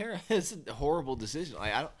fucking terrible. It's a horrible decision.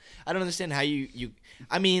 Like, I don't understand how you.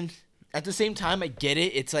 I mean, at the same time, I get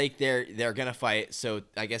it. It's like they're gonna fight. So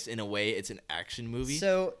I guess in a way, it's an action movie.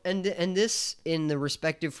 so and this in the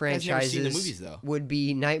respective I've never franchises seen the movies, though. would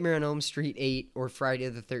be Nightmare on Elm Street 8 or Friday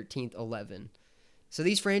the 13th 11. So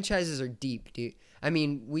these franchises are deep, dude. I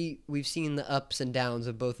mean, we've seen the ups and downs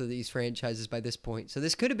of both of these franchises by this point. So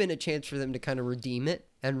this could have been a chance for them to kind of redeem it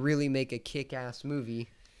and really make a kick-ass movie.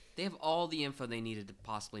 They have all the info they needed to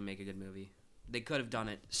possibly make a good movie. They could have done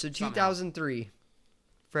it. So somehow. 2003,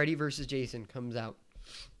 Freddy vs. Jason comes out.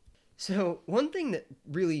 So one thing that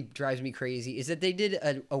really drives me crazy is that they did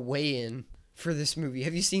a weigh-in for this movie.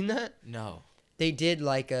 Have you seen that? No. They did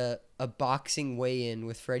like a boxing weigh-in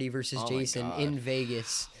with Freddy vs. Oh my Jason God. in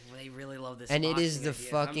Vegas. They really love this. And it is boxing the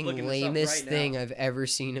idea. I'm fucking looking this up lamest right thing now. I've ever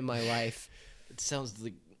seen in my life. It sounds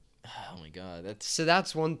like. Oh my god, that's. So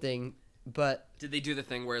that's one thing, but Did they do the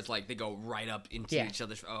thing where it's like they go right up into Yeah. each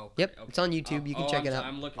other's? Oh, yep, okay. it's on YouTube. You can check it out.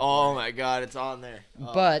 I'm looking. Oh for my god, it's on there.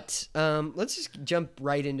 Oh. But let's just jump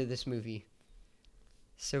right into this movie.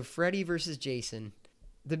 So Freddy versus Jason,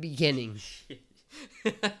 the beginning.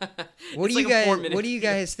 What do you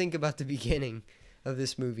guys think about the beginning of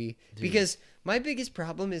this movie? Dude. Because my biggest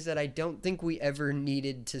problem is that I don't think we ever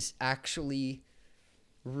needed to actually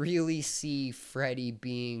really see Freddy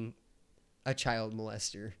being a child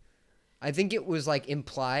molester. I think it was like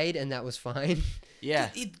implied, and that was fine. Yeah.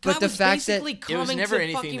 But the was fact that- basically It was coming never to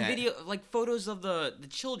anything fucking that- video, like photos of the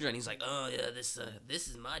children. He's like, oh yeah, this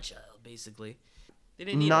is my child, basically. They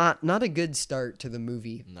didn't need it. Not a good start to the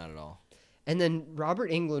movie. Not at all. And then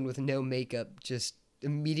Robert Englund with no makeup just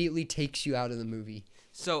immediately takes you out of the movie.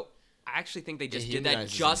 So I actually think they just It did that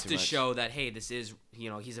humanizes him just too to much. show that, hey, this is,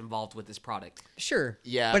 he's involved with this product. Sure.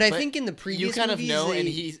 Yeah. But I think in the previous you kind movies, of know, they- and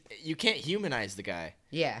you can't humanize the guy.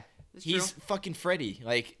 Yeah. That's He's true. fucking Freddy.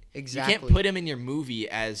 Like, Exactly. you can't put him in your movie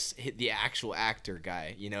as the actual actor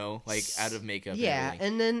guy, like out of makeup. Yeah,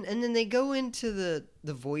 and everything. and then they go into the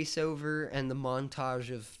voiceover and the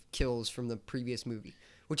montage of kills from the previous movie,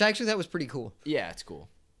 which I actually thought was pretty cool. Yeah, it's cool.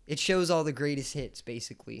 It shows all the greatest hits,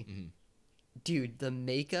 basically. Mm-hmm. Dude, the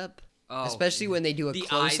makeup, Oh, especially when they do a the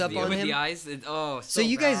close up eyes, on with him. the eyes. So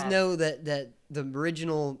you guys bad. know that the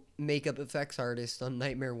original makeup effects artist on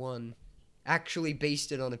Nightmare 1 actually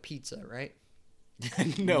based it on a pizza, right?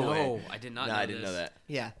 no way. I did not No, know I didn't know this. that.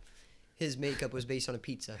 Yeah. His makeup was based on a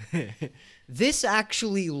pizza. This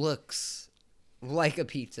actually looks like a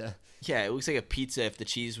pizza. Yeah, it looks like a pizza if the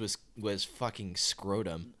cheese was fucking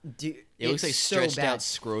scrotum. Dude, It looks like it's so stretched bad. out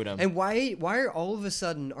scrotum. And why are all of a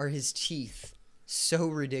sudden are his teeth so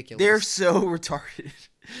ridiculous? They're so retarded.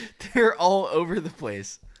 They're all over the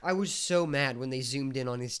place. I was so mad when they zoomed in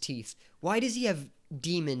on his teeth. Why does he have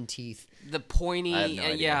demon teeth? The pointy, I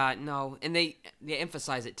have no idea. and they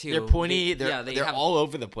emphasize it too. They're pointy. They They're have- all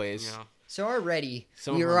over the place. Yeah. So already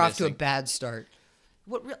Some we of were them are off to a missing. bad start.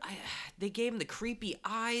 They gave him the creepy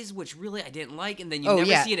eyes, which really I didn't like, and then you Oh, never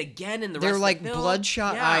yeah. see it again in the They're rest like of the film.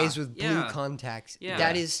 bloodshot Yeah, eyes with blue yeah. contacts. Yeah.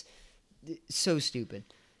 That is so stupid.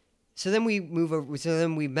 So then we move over. So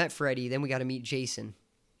then we met Freddy. Then we got to meet Jason.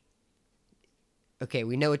 Okay,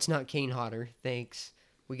 we know it's not Kane Hodder. Thanks.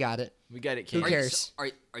 We got it. We got it, Who Kate. cares? Are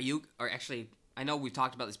you actually? I know we've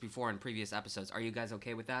talked about this before in previous episodes. Are you guys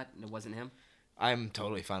okay with that? And it wasn't him. I'm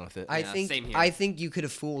totally fine with it. Yeah, same here. I think you could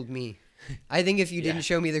have fooled me. I think if you didn't Yeah.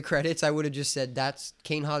 show me the credits, I would have just said that's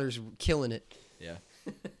Kane Hodder's killing it. yeah.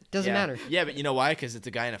 Doesn't yeah. matter. Yeah, but you know why? Because it's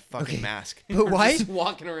a guy in a fucking Okay. mask. But why? Just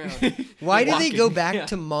walking around. Why do they walking. go back Yeah.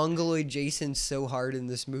 to Mongoloid Jason so hard in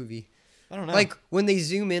this movie? I don't know. Like when they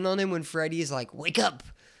zoom in on him when Freddy is like, "Wake up,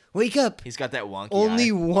 wake up!" he's got that wonky Only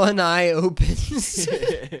eye. one eye opens.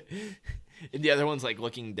 And the other one's like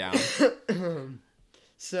looking down.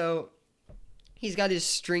 So he's got his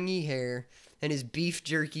stringy hair and his beef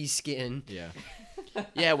jerky skin. Yeah.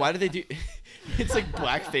 Yeah, why do they do it's like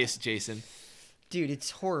blackface Jason. Dude,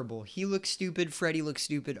 it's horrible. He looks stupid. Freddy looks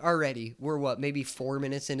stupid. Already, we're what, maybe 4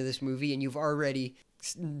 minutes into this movie, and you've already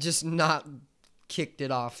just not kicked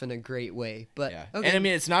it off in a great way. But Yeah. okay. And I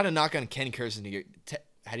mean it's not a knock on Ken Kersinger.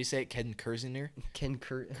 How do you say it? Ken Kersinger? Who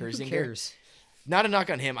Kersinger? cares? Not a knock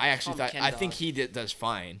on him. I actually Call him thought Ken I think Dog. he does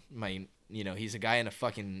fine. I mean, he's a guy in a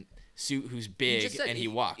fucking suit who's He big just said and he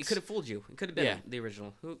walks. It could have fooled you. It could have been Yeah. the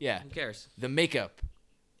original. Who cares? The makeup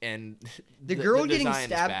and The girl getting design is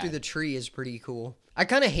stabbed bad. through the tree is pretty cool. I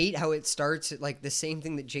kind of hate how it starts at like the same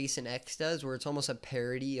thing that Jason X does, where it's almost a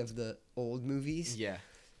parody of the old movies. Yeah.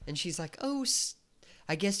 And she's like, "Oh,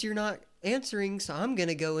 I guess you're not answering, so I'm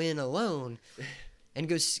gonna go in alone," and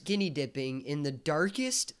go skinny dipping in the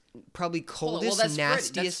darkest, probably coldest, that's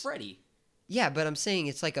nastiest. Freddy. That's Freddy. Yeah, but I'm saying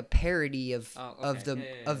it's like a parody of Oh, of okay. the Yeah,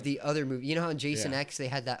 yeah, of yeah. the other movie. You know how in Jason Yeah. X they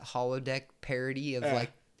had that holodeck parody of Yeah.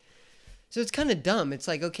 like. So it's kind of dumb. It's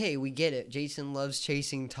like, okay, we get it. Jason loves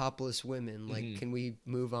chasing topless women. Like, can we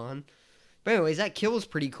move on? But anyways, that kill is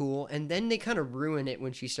pretty cool. And then they kind of ruin it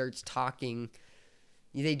when she starts talking.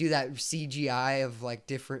 They do that CGI of like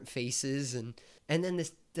different faces, and then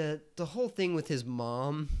this the whole thing with his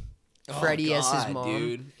mom, Freddy as his mom.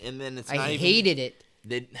 dude. And then it's not I even, hated it.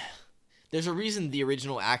 There's a reason the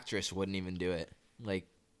original actress wouldn't even do it. Like,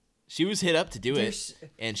 she was hit up to do There's-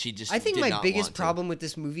 it, and she just. I think did my not biggest want to. problem with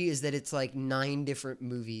this movie is that it's like 9 different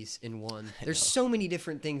movies in one. There's so many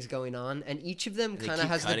different things going on, and each of them They kind of keep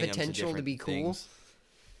has the cutting 'em to potential to different be cool. things.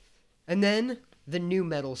 And then the new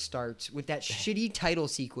metal starts with that shitty title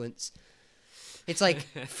sequence. It's like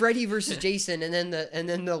Freddy versus Jason, and then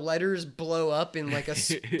the letters blow up in like a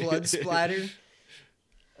blood splatter.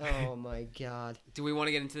 Oh my god! Do we want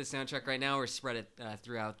to get into the soundtrack right now, or spread it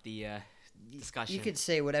throughout the discussion? You could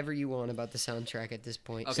say whatever you want about the soundtrack at this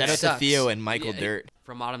point. Okay. Shout It out sucks. to Theo and Michael Yeah, Dirt.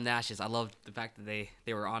 From Autumn to Ashes. I loved the fact that they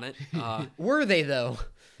were on it. Were they though?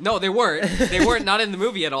 No, they weren't. They weren't not in the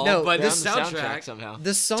movie at all. No, but They're the on soundtrack, somehow.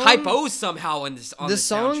 The song typos somehow on this. On the the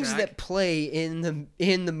songs soundtrack. that play in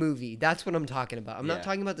the movie. That's what I'm talking about. I'm Yeah. not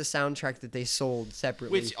talking about the soundtrack that they sold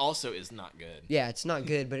separately. Which also is not good. Yeah, it's not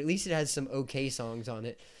good, but at least it has some okay songs on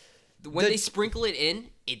it. when the- they sprinkle it in,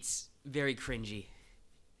 it's very cringy.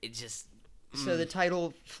 It just So the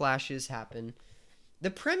title flashes happen.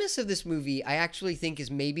 The premise of this movie, I actually think, is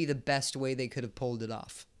maybe the best way they could have pulled it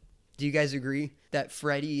off. Do you guys agree that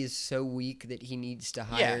Freddy is so weak that he needs to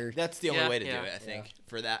hire? Yeah, that's the only Yeah, way to yeah, do it, I think,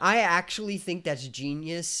 for that. I actually think that's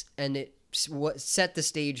genius, and it set the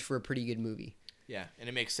stage for a pretty good movie. Yeah, and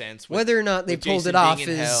it makes sense. With, Whether or not they with pulled Jason it off being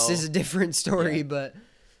in hell. is a different story, Yeah. but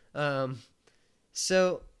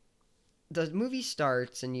so the movie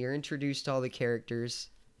starts and you're introduced to all the characters.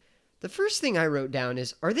 The first thing I wrote down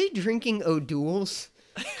is, are they drinking O'Doul's?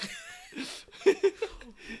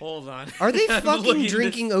 Hold on. Are they I'm fucking looking at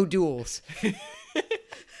drinking O'Doul's?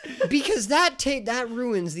 Because that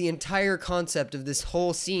ruins the entire concept of this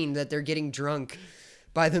whole scene that they're getting drunk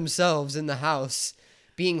by themselves in the house,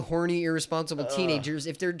 being horny, irresponsible teenagers,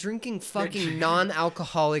 if they're drinking fucking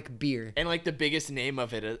non-alcoholic beer. And like the biggest name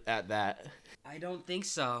of it at that. I don't think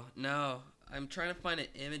so. No. I'm trying to find an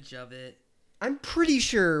image of it. I'm pretty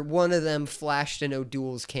sure one of them flashed an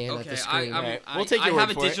O'Doul's can at Okay, the screen. Right. We'll take your I have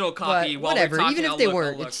word a for it. digital But copy. While whatever, we're talking, even if I'll they look,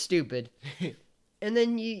 weren't, I'll it's stupid. And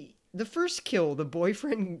then the first kill, the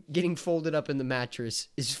boyfriend getting folded up in the mattress,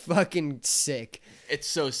 is fucking sick. It's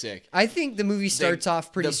so sick. I think the movie starts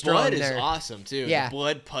off pretty strong The blood there. is awesome too. Yeah. The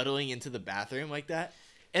blood puddling into the bathroom like that.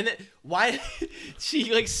 And then why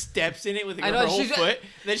she like steps in it with I her know, whole she's- foot.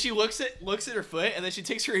 And then she looks at her foot, and then she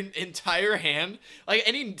takes her entire hand. Like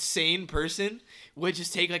any sane person would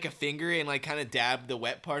just take like a finger and like kind of dab the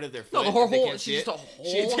wet part of their foot. No, her if they whole- can't see she's it. just a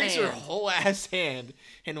She whole takes her hand. whole ass hand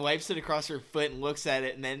and wipes it across her foot and looks at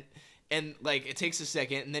it, and like it takes a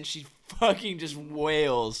second, and then she fucking just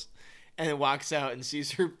wails, and then walks out and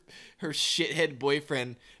sees her shithead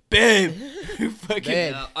boyfriend, babe, who fucking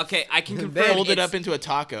Babe. Okay, I can Babe. confirm folded it's, up into a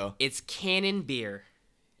taco. it's Cannon beer.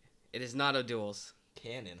 It is not O'Doul's.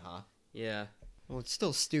 Cannon, huh? Yeah. Well, it's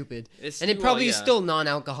still stupid. It's And it well, probably is yeah. still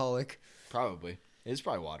non-alcoholic. Probably. It's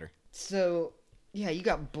probably water. So, yeah, you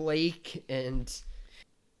got Blake and...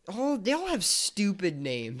 they all have stupid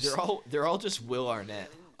names. They're all just Will Arnett.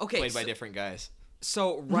 Okay, Played by so- different guys.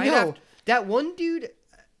 So right no, after that one dude...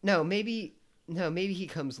 maybe he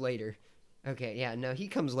comes later. Okay, yeah, no, he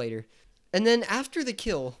comes later. And then after the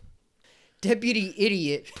kill, Deputy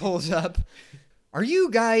Idiot pulls up. Are you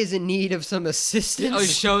guys in need of some assistance? it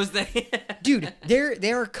shows that Dude,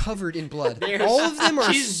 they are covered in blood. All of them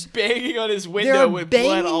are... She's banging on his They window are with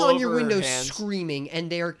banging blood all on over your her window, hands. screaming, and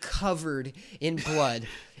they are covered in blood.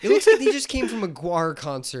 It looks like they just came from a Guar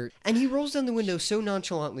concert. And he rolls down the window so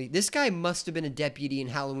nonchalantly. This guy must have been a deputy in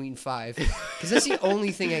Halloween 5, because that's the only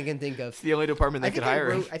thing I can think of. It's the only department they could hire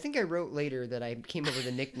him. I think I wrote later that I came up with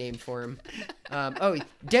a nickname for him.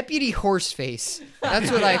 Deputy Horseface. That's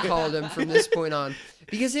what I called him from this point on.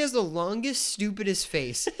 Because he has the longest, stupidest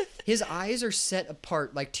face. His eyes are set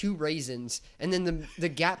apart like two raisins, and then the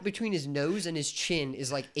gap between his nose and his chin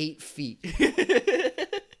is like 8 feet.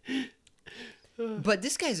 But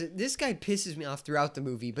this guy pisses me off throughout the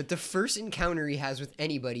movie. But the first encounter he has with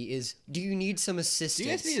anybody is, "Do you need some assistance?" Do you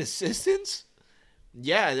guys need assistance?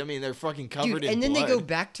 Yeah, I mean they're fucking covered Dude, in and then blood. they go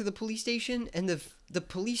back to the police station, and the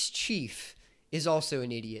police chief is also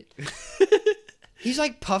an idiot. He's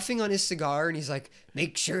like puffing on his cigar, and he's like,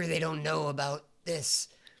 "Make sure they don't know about this."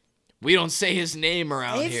 We don't say his name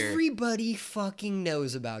around here. Everybody fucking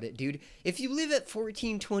knows about it, dude. If you live at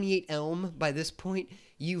 1428 Elm by this point,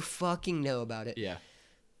 you fucking know about it. Yeah.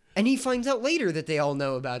 And he finds out later that they all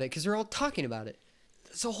know about it because they're all talking about it.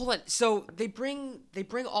 So hold on. So they bring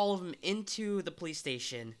all of them into the police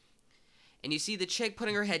station, and you see the chick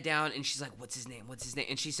putting her head down, and she's like, "What's his name? What's his name?"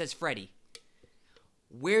 And she says Freddy.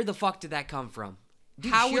 Where the fuck did that come from?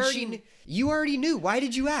 Dude, How she would already she? kn- You already knew. Why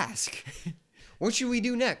did you ask? What should we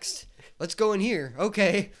do next? Let's go in here.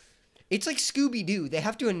 Okay. It's like Scooby-Doo. They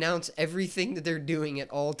have to announce everything that they're doing at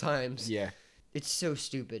all times. Yeah. It's so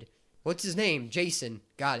stupid. What's his name? Jason.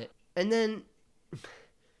 Got it. And then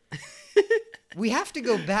we have to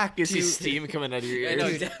go back You to... see steam coming out of your I ears. know,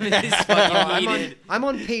 Dude. damn it, it's fucking I'm heated.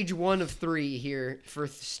 on page 1 of 3 here for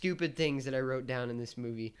stupid things that I wrote down in this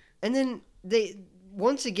movie. And then they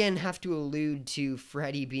once again have to allude to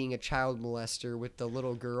Freddy being a child molester with the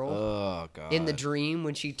little girl Oh god. in the dream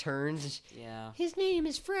when she turns. Yeah. His name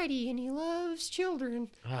is Freddy and he loves children,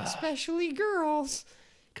 especially girls.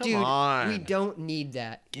 Come Dude, on. we don't need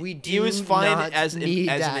that. We do He was fine not as need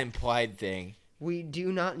an that. implied thing. We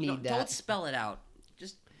do not need No, that. don't spell it out.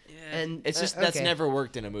 Just. Yeah. And It's just that's okay. never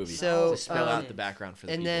worked in a movie. So, to spell um, out the background for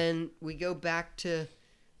the And people. then we go back to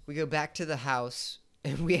the house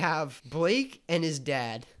and we have Blake and his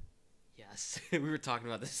dad. Yes, we were talking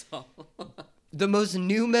about this all. The most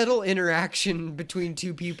new metal interaction between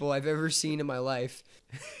two people I've ever seen in my life.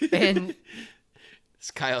 And It's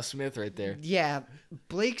Kyle Smith right there. Yeah,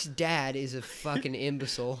 Blake's dad is a fucking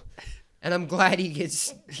imbecile, and I'm glad he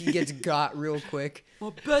gets got real quick.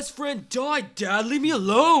 My best friend died, Dad. Leave me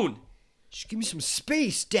alone. Just give me some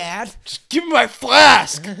space, Dad. Just give me my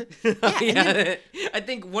flask. Yeah, I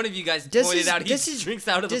think one of you guys pointed out he drinks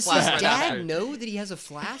out of the flask. Does his right dad after. know that he has a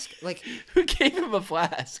flask? Like, Who gave him a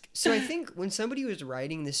flask? so I think when somebody was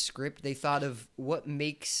writing this script, they thought of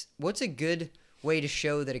what's a good way to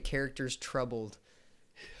show that a character's troubled.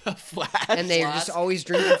 A flask. And they're just always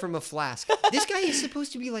drinking from a flask. This guy is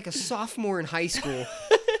supposed to be like a sophomore in high school,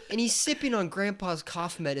 and he's sipping on Grandpa's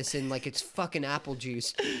cough medicine like it's fucking apple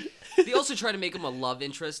juice. They also try to make him a love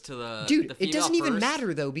interest to the Dude, the it doesn't female even first.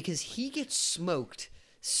 matter though, because he gets smoked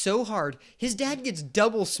so hard. His dad gets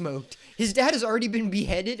double smoked. His dad has already been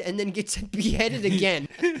beheaded and then gets beheaded again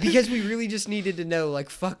because we really just needed to know, like,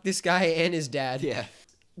 fuck this guy and his dad. Yeah.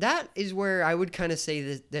 That is where I would kind of say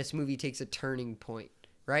that this movie takes a turning point,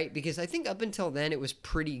 right? Because I think up until then it was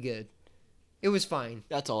pretty good. It was fine.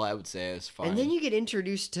 That's all I would say. It's fine. And then you get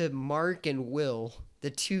introduced to Mark and Will, the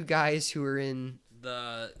two guys who are in,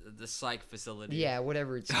 The psych facility. yeah,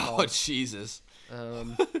 whatever it's Oh, called. Jesus.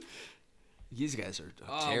 Um, These guys are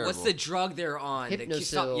Oh, terrible. what's the drug they're on? That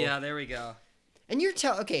keeps- Hypnosil. Yeah, there we go. and you're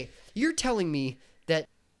telling me that.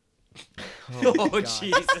 Oh, God.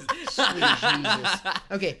 Jesus. Sweet Jesus.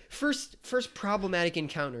 Okay, first problematic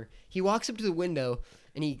encounter. He walks up to the window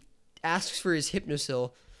and he asks for his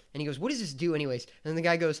Hypnosil, and he goes, "What does this do, anyways?" And the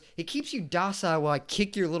guy goes, "It keeps you docile while I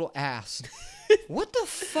kick your little ass." What the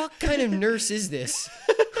fuck kind of nurse is this?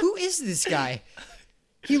 Who is this guy?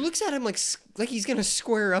 He looks at him like he's gonna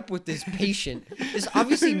square up with this patient, this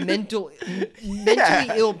obviously mentally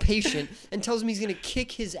ill patient, and tells him he's gonna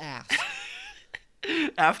kick his ass.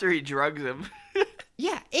 After he drugs him.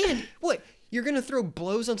 Yeah, and what? You're gonna throw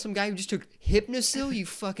blows on some guy who just took Hypnosil, you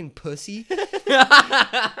fucking pussy.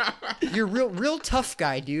 You're real tough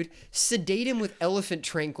guy, dude. Sedate him with elephant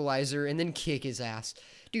tranquilizer and then kick his ass,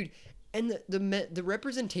 dude. And the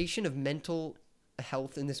representation of mental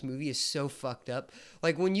health in this movie is so fucked up.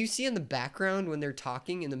 Like when you see in the background when they're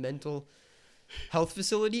talking in the mental health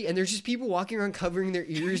facility, and there's just people walking around covering their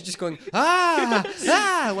ears, just going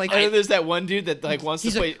like. And then there's that one dude that like wants to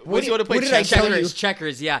He's play. like, What's he want to play? what did I tell chess? you?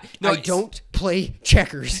 Checkers, yeah. I it's- don't play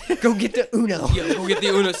checkers. Go get the Uno. Yeah, go get the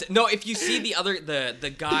Uno. No, if you see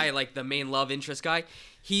the guy, like the main love interest guy,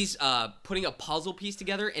 he's putting a puzzle piece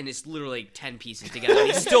together, and it's literally 10 pieces together.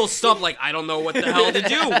 And he's still stumped, like, I don't know what the hell to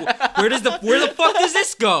do. Where the fuck does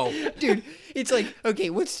this go? Dude, it's like, okay,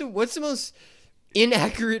 what's the most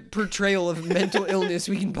inaccurate portrayal of mental illness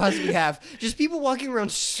we can possibly have? Just people walking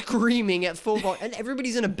around screaming at full volume, and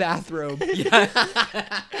everybody's in a bathrobe.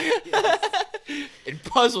 And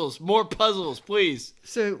puzzles, more puzzles, please.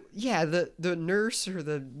 So yeah, the nurse or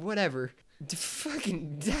the whatever,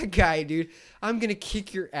 fucking that guy, dude. I'm gonna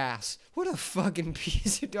kick your ass. What a fucking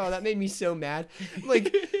piece of that made me so mad.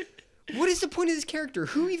 Like, what is the point of this character?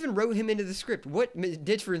 Who even wrote him into the script? What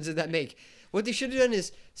difference did that make? What they should have done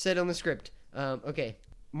is said on the script, okay,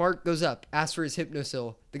 Mark goes up, asks for his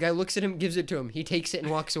Hypnosil. The guy looks at him, gives it to him. He takes it and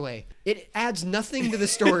walks away. It adds nothing to the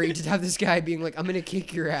story to have this guy being like, I'm going to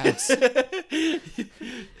kick your ass.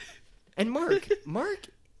 And Mark,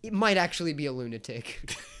 it might actually be a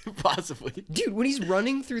lunatic. Possibly. Dude, when he's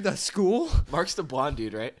running through the school, Mark's the blonde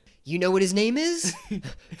dude, right? you know what his name is?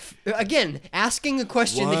 Again, asking a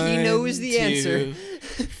question that he knows the answer.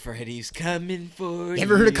 Freddy's coming for you.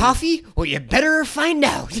 Ever heard of coffee? Well, you better find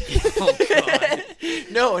out. Oh, God.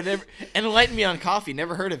 No, never. Enlighten me on coffee.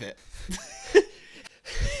 Never heard of it.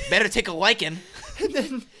 Better take a liking. And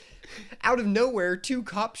then, out of nowhere, two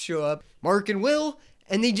cops show up, Mark and Will,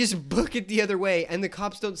 and they just book it the other way, and the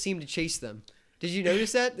cops don't seem to chase them. Did you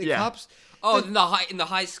notice that? The Yeah. cops... Oh, in the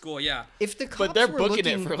high school, yeah. If the cops they're were booking it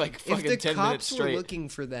looking, for, like, fucking if the 10 cops minutes were straight. looking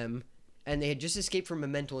for them, and they had just escaped from a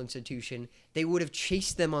mental institution, they would have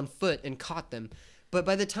chased them on foot and caught them. But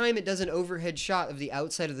by the time it does an overhead shot of the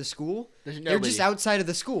outside of the school, There's they're just nobody. outside of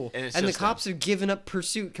the school, And it's and the just cops have given up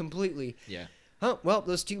pursuit completely. Yeah. Oh, well,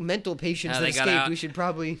 those two mental patients that they got escaped, out. we should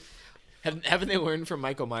probably... Haven't they learned from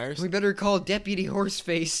Michael Myers? We better call Deputy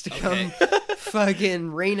Horseface to come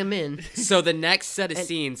fucking rein him in. So the next set of And-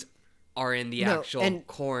 scenes are in the No, actual and-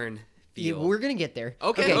 corn Yeah, field. we're gonna get there.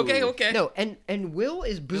 Okay. No, and Will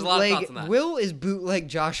is There's a lot of bootleg. thoughts on that. Will is bootleg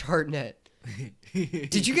Josh Hartnett.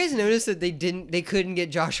 Did you guys notice that they couldn't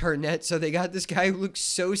get Josh Hartnett, so they got this guy who looks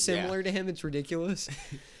so similar to him, it's ridiculous.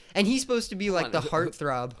 And he's supposed to be like on, the who-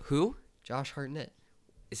 heartthrob. Who? Josh Hartnett.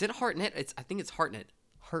 Is it Hartnett? I think it's Hartnett.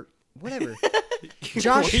 Whatever. Why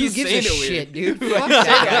Josh, are who you gives a saying it shit, weird? dude? Fuck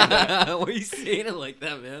that guy. Why are you saying it like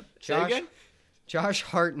that, man? Josh, Josh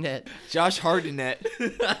Hartnett. Josh Hartnett.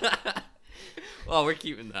 Well, we're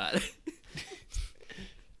keeping that.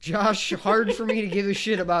 Josh, hard for me to give a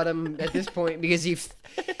shit about him at this point because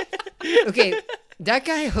okay, that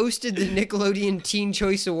guy hosted the Nickelodeon Teen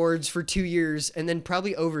Choice Awards for 2 years and then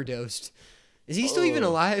probably overdosed. Is he still even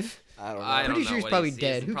alive? I don't know. I don't Pretty know sure he's what probably he's-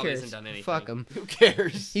 dead. he Who probably cares? hasn't done anything. Fuck him. Who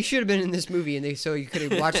cares? He should have been in this movie, so you could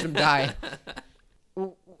have watched him die.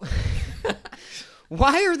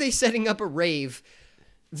 Why are they setting up a rave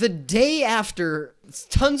the day after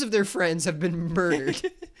tons of their friends have been murdered?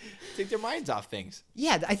 Take their minds off things.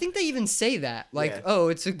 Yeah, I think they even say that. Like, Yeah. oh,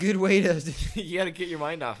 it's a good way to... You gotta get your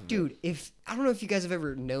mind off of it. Dude, I don't know if you guys have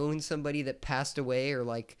ever known somebody that passed away or,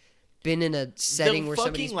 like, been in a setting where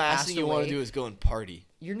somebody's The fucking last passed thing you away. want to do is go and party.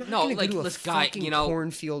 You're not No, gonna like, go to a let's guy, fucking you know,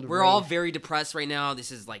 cornfield we're all rave. very depressed right now. This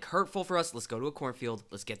is like hurtful for us. Let's go to a cornfield.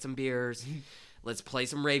 Let's get some beers. Let's play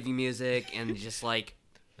some ravey music and just like,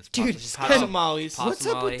 Dude, just Pop Ken, some mollies. pop what's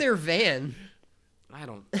some up with Molly. their van? I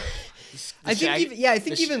don't. I think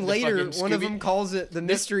shag- even the later fucking one of Scooby- them calls it the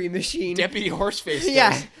mystery machine. Deputy Horseface. Yeah,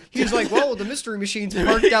 does. he's like, "Well, the mystery machine's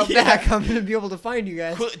parked out Yeah. back. I'm gonna be able to find you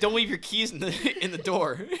guys." Don't leave your keys in the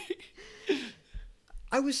door.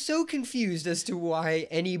 I was so confused as to why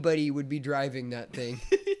anybody would be driving that thing.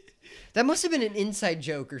 That must have been an inside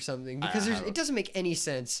joke or something because it doesn't make any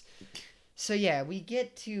sense. So yeah, we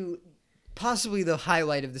get to possibly the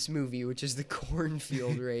highlight of this movie, which is the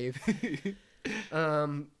cornfield rave.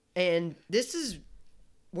 And this is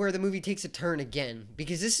where the movie takes a turn again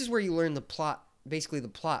because this is where you learn the plot, basically the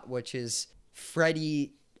plot, which is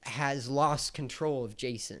Freddy has lost control of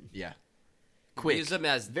Jason. Yeah. Quick. Use them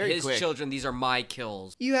as Very his quick. children. These are my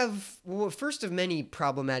kills. You have, first of many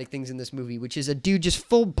problematic things in this movie, which is a dude just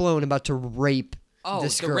full blown about to rape Oh,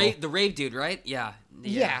 this the girl. the rave dude, right? Yeah.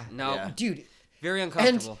 Yeah. No. Yeah. Dude, Very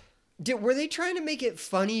uncomfortable. were they trying to make it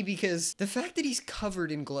funny because the fact that he's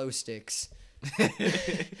covered in glow sticks?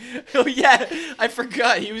 Oh yeah, I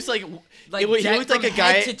forgot. He was like he looked like a from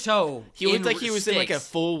guy. head to toe. He looked like he was in like a sticks.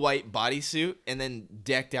 full white bodysuit and then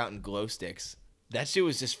decked out in glow sticks. That shit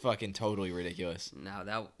was just fucking totally ridiculous. No,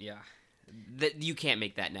 that you can't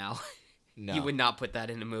make that now. No, You would not put that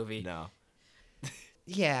in a movie. No.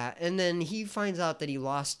 Yeah, and then he finds out that he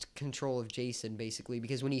lost control of Jason, basically,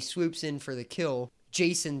 because when he swoops in for the kill,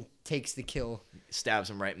 Jason takes the kill. Stabs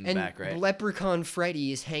him right in the And back, right? Leprechaun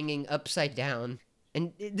Freddy is hanging upside down.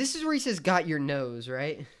 And this is where he says, "Got your nose,"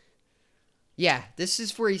 right? Yeah, this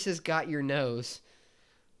is where he says, "Got your nose."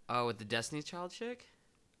 Oh, with the Destiny's Child chick?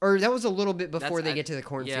 Or that was a little bit before That's- they get to the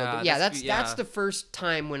cornfield. yeah, but yeah, that's- that's yeah. the first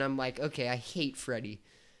time when I'm like, okay, I hate Freddy.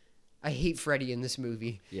 I hate Freddy in this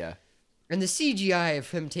movie. Yeah. And the CGI of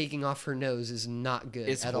him taking off her nose is not good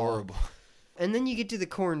It's at horrible. all. And then you get to the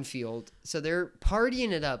cornfield. So they're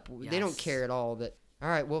partying it up. They don't Yes. care at all that, all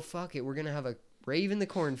right, well, fuck it. We're going to have a rave in the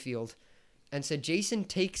cornfield. And so Jason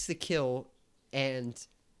takes the kill and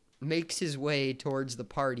makes his way towards the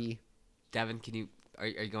party. Devin, are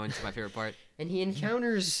you going to my favorite part? And he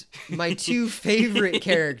encounters my two favorite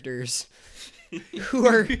characters who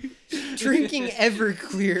are drinking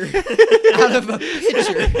Everclear out of a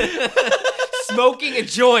pitcher. Smoking a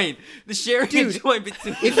joint. The sharing a Dude, joint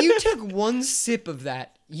between. If you took one sip of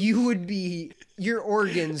that, your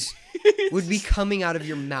organs would be coming out of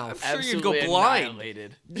your mouth. Sure you'd go Absolutely blind.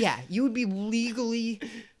 annihilated. Yeah, you would be legally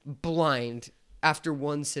blind after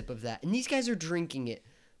one sip of that. And these guys are drinking it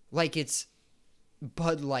like it's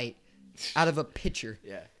Bud Light out of a pitcher.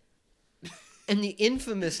 Yeah. And the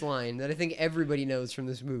infamous line that I think everybody knows from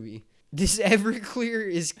this movie, "This Everclear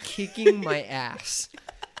is kicking my ass."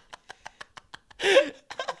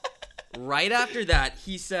 Right after that,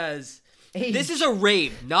 he says, Hey, "This is a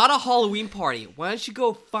rave, not a Halloween party. Why don't you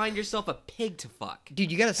go find yourself a pig to fuck?"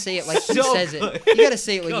 dude, you gotta say it like he So says good. it. You gotta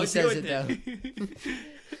say it like Go he do says it it, then.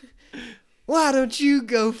 though. Why don't you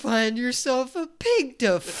go find yourself a pig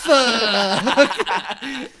to fuck?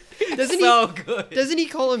 Good. Doesn't he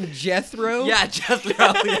call him Jethro? Yeah, Jethro.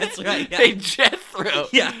 That's right. Yeah. Hey, Jethro.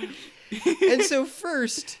 Yeah. And so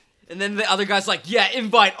first, And then the other guy's like, "Yeah,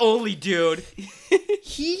 invite only, dude."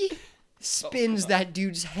 he spins that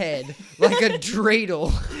dude's head like a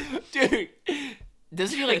dreidel. Dude.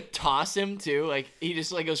 Doesn't he like toss him too? Like he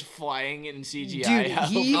just like goes flying in CGI. Dude, out.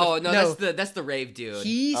 he- Oh no, No. that's the rave dude.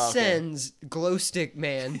 He Okay. sends Glowstick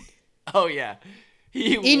Man Oh yeah.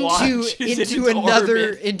 He into launches into another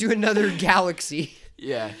orbit. into another galaxy.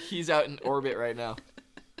 Yeah, he's out in orbit right now.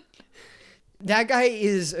 That guy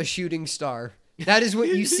is a shooting star. That is what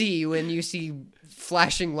you see when you see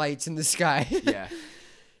flashing lights in the sky. Yeah.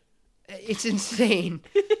 It's insane.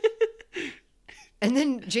 And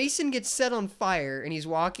then Jason gets set on fire, and he's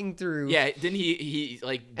walking through. Yeah, didn't he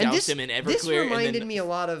like And doused him in Everclear? this reminded and then me a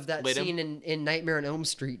lot of that lit him? scene in Nightmare on Elm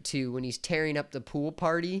Street too, when he's tearing up the pool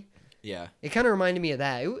party. Yeah. It kind of reminded me of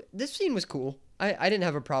that. This scene was cool. I didn't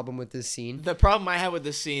have a problem with this scene. The problem I have with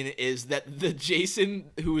this scene is that the Jason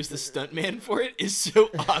who was the stuntman for it is so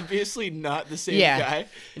obviously not the same guy.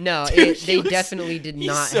 No, Dude, they definitely did he's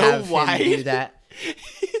not so have wide. him do that.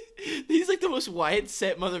 He's like the most wide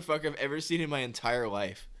set motherfucker I've ever seen in my entire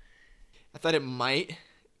life. I thought it might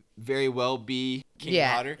very well be Kane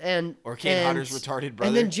Hodder. Or Kane Hodder's retarded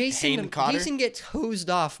brother. And then Hayden Cotter. Jason gets hosed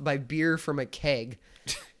off by beer from a keg.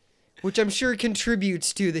 Which I'm sure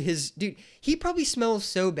contributes to his... Dude, he probably smells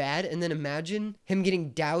so bad, and then imagine him getting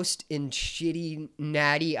doused in shitty,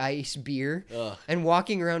 natty ice beer and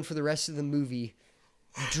walking around for the rest of the movie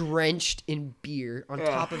drenched in beer on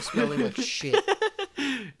top of smelling like shit.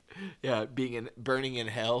 Yeah, burning in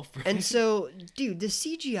hell. And so, dude, the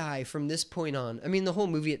CGI from this point on, I mean, the whole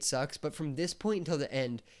movie, it sucks, but from this point until the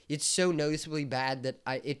end, it's so noticeably bad that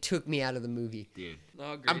it took me out of the movie. Dude.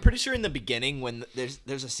 No, agreed. I'm pretty sure in the beginning when there's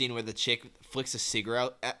a scene where the chick flicks a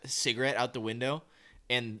cigarette out the window,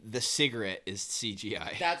 and the cigarette is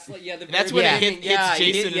CGI. That's like That's when it hits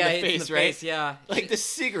Jason in the face, right? Yeah. Like the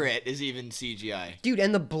cigarette is even CGI. Dude,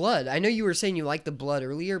 and the blood. I know you were saying you liked the blood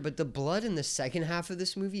earlier, but the blood in the second half of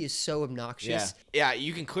this movie is so obnoxious. Yeah,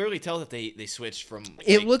 you can clearly tell that they switched from.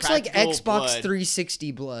 It looks like practical Xbox blood.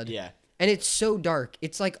 360 blood. Yeah. And it's so dark.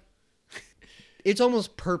 It's like, it's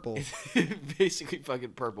almost purple. Basically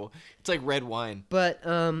fucking purple. It's like red wine. But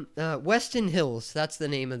Weston Hills, that's the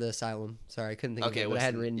name of the asylum. Sorry, I couldn't think of it, but I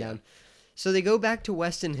had it written down. So they go back to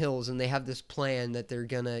Weston Hills, and they have this plan that they're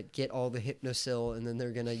going to get all the hypnosil, and then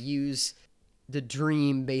they're going to use the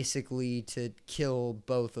dream, basically, to kill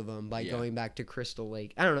both of them by going back to Crystal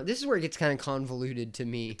Lake. I don't know. This is where it gets kind of convoluted to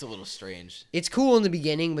me. It's a little strange. It's cool in the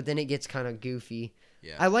beginning, but then it gets kind of goofy.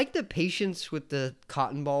 Yeah. I like the patience with the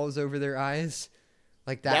cotton balls over their eyes.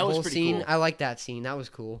 Like that was whole pretty scene. cool. I like that scene. That was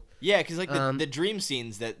cool. Yeah, because like the dream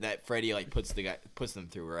scenes that Freddy like puts them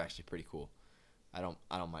through are actually pretty cool. I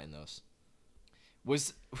don't mind those.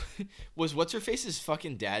 Was what's her face's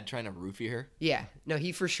fucking dad trying to roofie her? Yeah. No,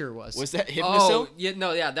 he for sure was. Was that Hypnosil?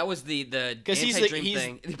 Oh, yeah, that was the he's anti-dream like-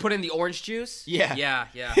 thing. He put in the orange juice. Yeah.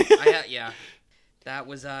 Yeah. That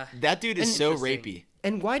was That dude is so Interesting. rapey.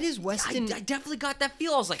 And why does I Weston... definitely got that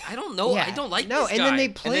feel. I was like, I don't know. Yeah. I don't like No, this and guy. then they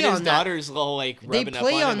And play then his on that. daughter's all like They rubbing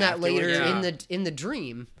play up on him that afterwards. later Yeah. in the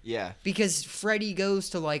dream. Yeah. Because Freddy goes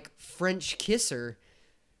to like French kiss her.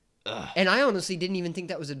 Ugh. And I honestly didn't even think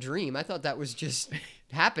that was a dream. I thought that was just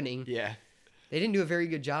happening. Yeah. They didn't do a very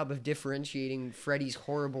good job of differentiating Freddy's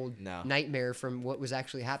horrible No. nightmare from what was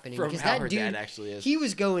actually happening. From Because how that her dude, dad actually is. he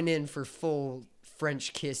was going in for full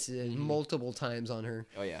French kisses multiple times on her.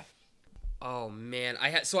 Oh yeah. Oh man, I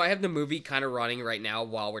have the movie kind of running right now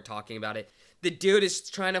while we're talking about it. The dude is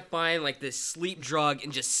trying to find like this sleep drug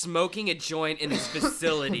and just smoking a joint in his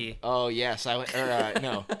facility. Oh yeah.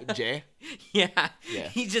 No. Jay. Yeah. Yeah.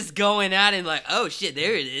 He's just going at it like, oh shit,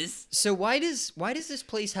 there it is. So why does this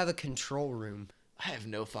place have a control room? I have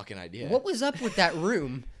no fucking idea. What was up with that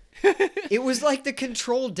room? It was like the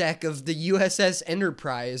control deck of the USS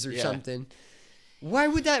Enterprise or Yeah. something. Why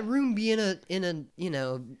would that room be in a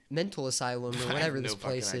mental asylum or I whatever have this no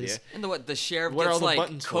place fucking is? idea. And the sheriff What are all gets the like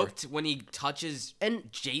buttons for? cooked when he touches And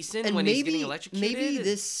Jason and when maybe he's getting electrocuted. maybe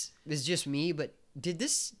this is just me, but did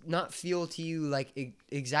this not feel to you like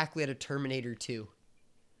exactly at a Terminator 2?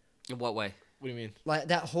 In what way? What do you mean? Like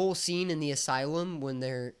that whole scene in the asylum when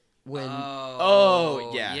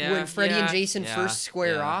Oh, yeah. when Freddy and Jason yeah, first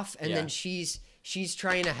square yeah. off, and Yeah. then she's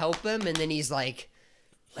trying to help him, and then he's like,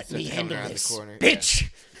 "Let Starts me coming handle around the this, corner, bitch."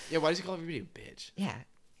 Yeah. Why does he call everybody a bitch? Yeah,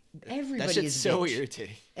 everybody That shit's is so bitch.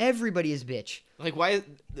 irritating. Everybody is bitch. Like, why?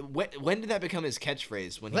 When did that become his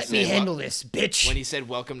catchphrase? When he Let said, me handle this, bitch. When he said,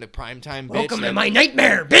 "Welcome to primetime, bitch." Welcome to that- my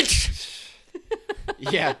nightmare, bitch.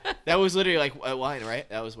 Yeah, that was literally like a line, right?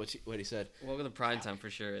 That was what he said. Welcome to primetime for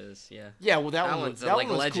sure is, yeah. Yeah, well, that one one's was, a, like,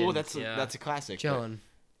 cool. legend, That's yeah. that's a classic. but- John,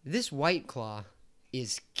 this White Claw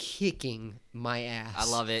is kicking my ass. I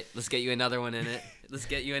love it. Let's get you another one in it. Let's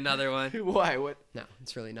get you another one. Why? What? No,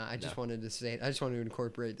 it's really not. I just wanted to say it. I just wanted to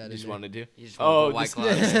incorporate that You in just there. wanted to? You just want Oh, the White this-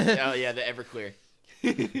 Claws. oh yeah, the Everclear.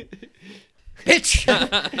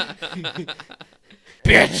 Bitch.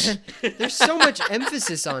 Bitch. There's so much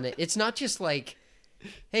emphasis on it. It's not just like,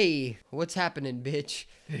 "Hey, what's happening, bitch?"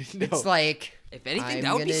 No. It's like, If anything, I'm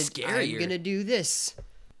that would be gonna- scarier. I'm gonna do this,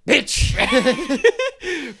 bitch.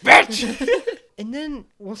 Bitch. And then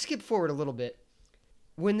we'll skip forward a little bit.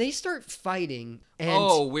 When they start fighting and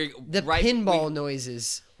Oh, we're the right. pinball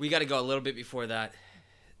noises. We got to go a little bit before that.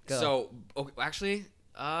 Go. So, actually,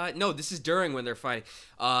 no, this is during when they're fighting.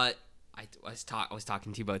 I was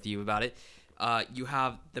talking to both of you about it. You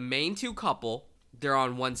have the main two couple. They're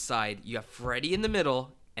on one side. You have Freddy in the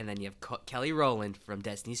middle, and then you have Kelly Rowland from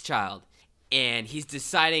Destiny's Child. And he's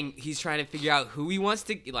trying to figure out who he wants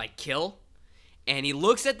to, like, kill. And he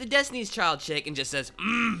looks at the Destiny's Child chick and just says,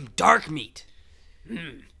 dark meat.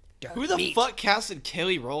 Dark Who the meat. fuck casted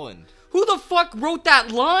Kelly Rowland? Who the fuck wrote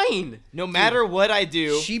that line? No matter what I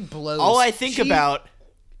do, She blows. all I think about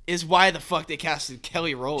is why the fuck they casted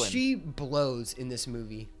Kelly Rowland. She blows in this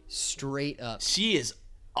movie. Straight up. She is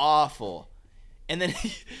awful. And then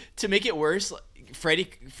to make it worse,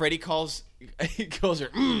 Freddy calls her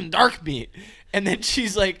dark meat, and then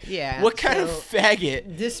she's like, Yeah, what kind of so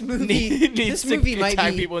faggot This movie, needs this movie to might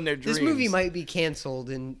attack be people in their dreams? This movie might be canceled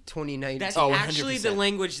in 2019. That's Oh, actually the 100%.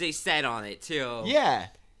 language they said on it, too. Yeah.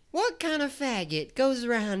 What kind of faggot goes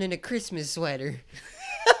around in a Christmas sweater?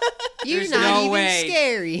 You're There's not no even way.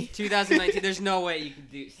 scary. 2019, there's no way you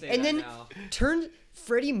can say And that then now.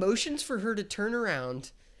 Freddy motions for her to turn around,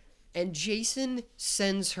 and Jason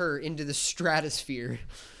sends her into the stratosphere.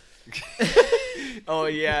 Oh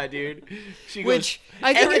yeah, dude. She Which goes.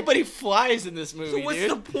 I think Everybody flies in this movie, So what's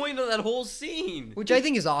dude. the point of that whole scene? Which I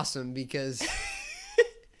think is awesome because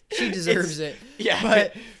she deserves it. Yeah,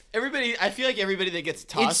 but everybody. I feel like everybody that gets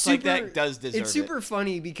tossed like that does deserve it. It's super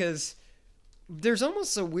funny because there's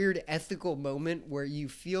almost a weird ethical moment where you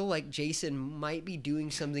feel like Jason might be doing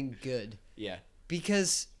something good Yeah.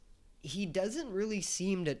 because he doesn't really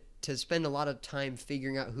seem to spend a lot of time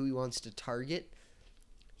figuring out who he wants to target.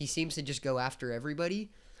 He seems to just go after everybody.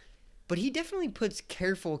 But he definitely puts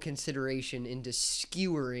careful consideration into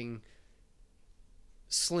skewering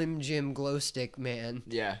Slim Jim Glowstick Man.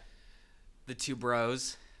 Yeah. The two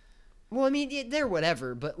bros. Well, I mean, they're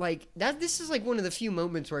whatever, but like this is like one of the few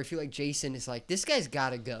moments where I feel like Jason is like, this guy's got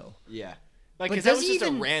to go. Yeah. Like, But because that does was he just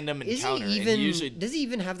even- a random is encounter. he and even, usually, does he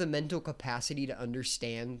even have the mental capacity to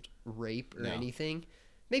understand rape or No. anything?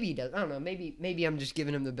 Maybe he does. I don't know. Maybe I'm just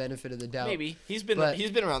giving him the benefit of the doubt. maybe he's But-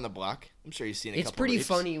 been around the block. I'm sure he's seen a It's couple. pretty rapes.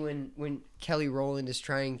 funny when Kelly Rowland is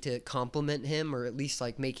trying to compliment him or at least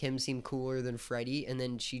like make him seem cooler than Freddy, and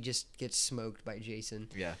then she just gets smoked by Jason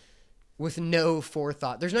Yeah. with no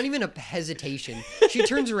forethought. There's not even a hesitation. She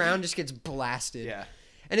turns around, just gets blasted. Yeah.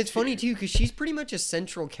 And it's funny too because she's pretty much a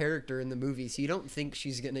central character in the movie, so you don't think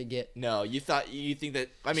she's gonna get. No, you think that?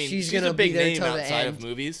 I mean, She's she's gonna a big be there name till the outside end. of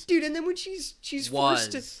movies. Dude, and then when she's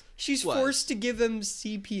forced to give him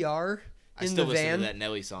CPR I in still the listen van. to that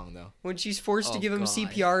Nelly song though. When she's forced to Oh, give him God.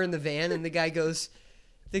 CPR in the van, and the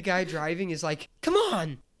guy driving is like, "Come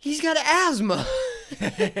on, he's got asthma."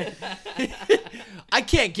 I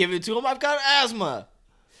can't give it to him. I've got asthma.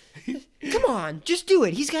 Come on, just do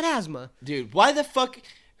it. He's got asthma. Dude, why the fuck?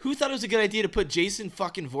 Who thought it was a good idea to put Jason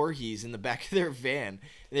fucking Voorhees in the back of their van?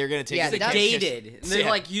 They were gonna take. Yeah, his that's- Dated. And they're Yeah.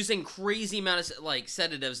 like using crazy amount of like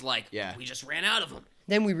sedatives. Like, Yeah. we just ran out of them.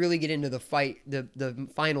 Then we really get into the fight, the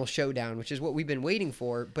final showdown, which is what we've been waiting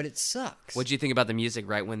for, but it sucks. What'd you think about the music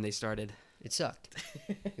right when they started? It sucked.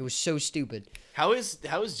 It was so stupid. How is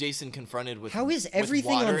Jason confronted with? How is with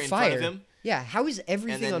everything water on in front fire? of him? Yeah, how is And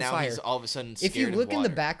everything then on now fire? he's all of a sudden If you scared look of in the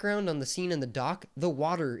water. background on the scene in the dock, the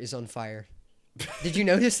water is on fire. Did you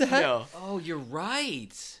notice that? No, Oh, you're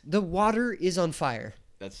right. The water is on fire,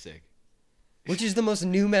 that's sick. which is the most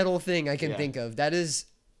new metal thing I can Yeah. think of. That is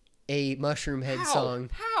a Mushroom Head How? song.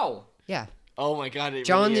 How? Yeah. Oh my god, it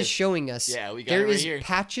John really is showing us. Yeah, we got there it right is here.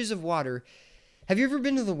 patches of water. Have you ever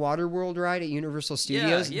been to the Water World ride at Universal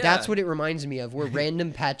Studios? yeah. That's what it reminds me of, where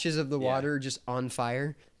random patches of the water are just on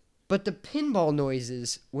fire. But the pinball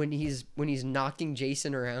noises when he's knocking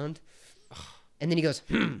Jason around, and then he goes,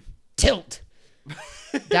 tilt.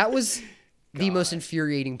 That was the most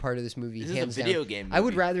infuriating part of this movie, This is a hands video down. game I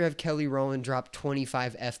would movie. rather have Kelly Rowland drop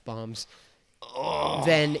 25 F-bombs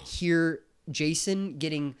than hear Jason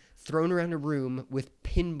getting thrown around a room with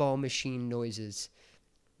pinball machine noises.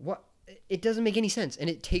 What? It doesn't make any sense, and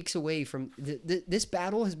it takes away from this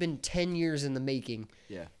battle has been 10 years in the making.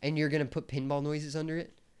 Yeah. And you're gonna put pinball noises under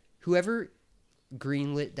it. Whoever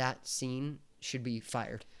greenlit that scene should be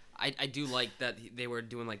fired. I do like that they were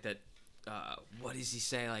doing like that. What does he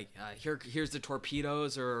say? Like, here's the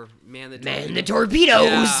torpedoes, or man the torpedoes.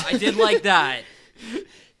 Yeah, I did like that.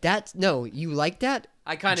 That's no, you like that?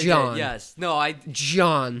 I kind of John. did. Yes. No, I.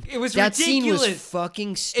 John. It was that scene was ridiculous.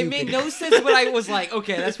 fucking stupid. It made no sense, but I was like,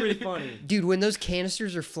 okay, that's pretty funny. Dude, when those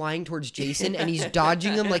canisters are flying towards Jason and he's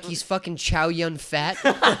dodging them like he's fucking Chow Yun Fat,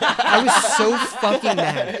 I was so fucking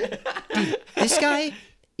mad. Dude, this guy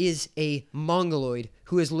is a mongoloid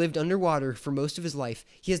who has lived underwater for most of his life.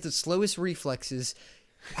 He has the slowest reflexes.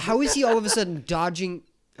 How is he all of a sudden dodging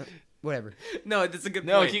Whatever. No, that's a good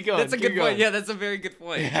No, point. keep going, That's a keep good point. going. Yeah, that's a very good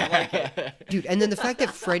point. I like it. Dude, and then the fact that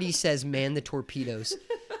Freddy says, man, the torpedoes.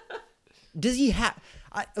 Does he have...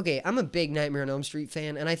 Okay, I'm a big Nightmare on Elm Street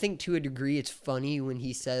fan, and I think to a degree it's funny when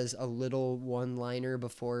he says a little one-liner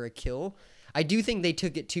before a kill. I do think they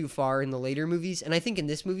took it too far in the later movies, and I think in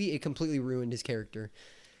this movie it completely ruined his character.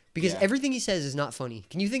 Because Yeah. everything he says is not funny.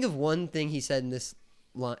 Can you think of one thing he said in this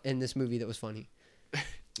movie that was funny?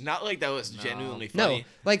 Not like that was genuinely No, funny.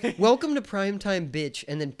 like welcome to primetime, bitch,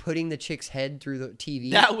 and then putting the chick's head through the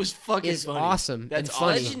TV. That was fucking is funny. awesome That's and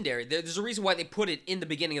funny. awesome. Legendary. There's a reason why they put it in the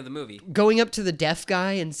beginning of the movie. Going up to the deaf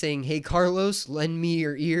guy and saying, "Hey, Carlos, lend me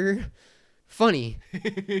your ear." Funny,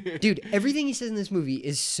 dude. Everything he says in this movie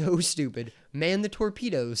is so stupid. Man, the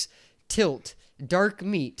torpedoes, tilt, dark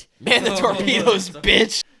meat. Man, the Oh, torpedoes, that's-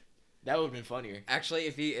 bitch. That would have been funnier. Actually,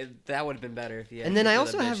 that would have been better if he had. And then I put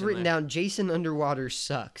also a bitch have in written there. down Jason underwater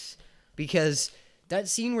sucks because that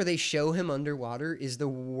scene where they show him underwater is the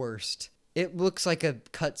worst. It looks like a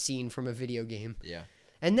cutscene from a video game. Yeah.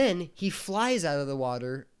 And then he flies out of the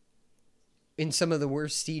water in some of the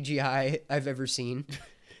worst CGI I've ever seen.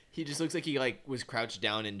 He just looks like he was crouched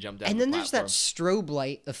down and jumped out. And the then there's that platform. strobe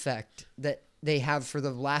light effect that they have for the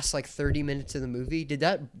last 30 minutes of the movie. Did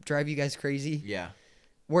that drive you guys crazy? Yeah.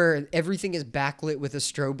 Where everything is backlit with a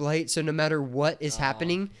strobe light, so no matter what is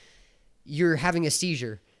happening, you're having a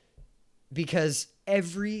seizure. Because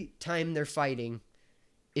every time they're fighting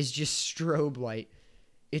is just strobe light.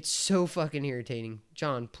 It's so fucking irritating.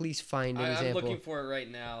 John, please find an I'm example. looking for it right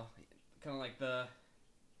now. Kind of like the.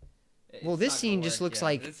 Well, It's this not scene gonna just work, looks yeah.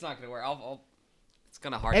 like- It's not gonna work. It's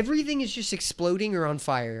kind of hard. Everything is just exploding or on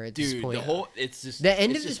fire at this Dude, point. it's just The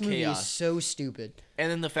end it's of this just movie chaos. is so stupid. And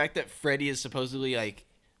then the fact that Freddy is supposedly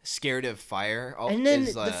scared of fire. And then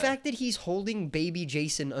is, the fact that he's holding baby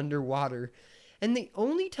Jason underwater. And the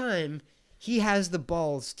only time he has the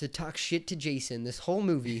balls to talk shit to Jason this whole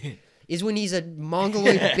movie is when he's a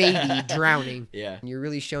mongoloid baby drowning. Yeah. And you're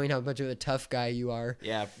really showing how much of a tough guy you are.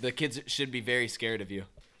 Yeah, the kids should be very scared of you.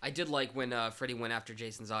 I did like when Freddy went after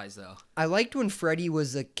Jason's eyes, though. I liked when Freddy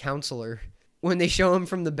was a counselor. When they show him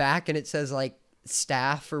from the back and it says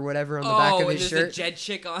staff or whatever on the back of and his there's shirt. the Jed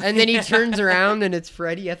chick on. And then he turns around and it's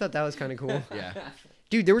Freddy. I thought that was kind of cool. Yeah.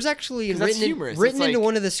 Dude, there was actually 'Cause that's written humorous. into It's like-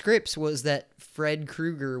 one of the scripts was that Fred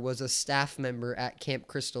Krueger was a staff member at Camp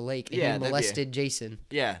Crystal Lake and Yeah, he that'd be molested Jason.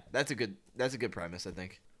 Yeah, that's a good premise, I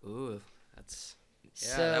think. Ooh, that's.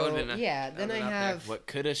 Yeah, So that would've been yeah, that then I would've been out there. have What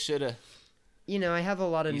coulda, shoulda. I have a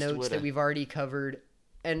lot of East notes woulda. that we've already covered.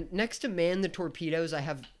 And next to Man the Torpedoes, I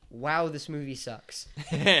have wow, this movie sucks.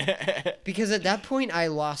 Because at that point I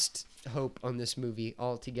lost hope on this movie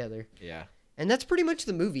altogether. Yeah. And that's pretty much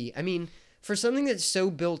the movie. I mean, for something that's so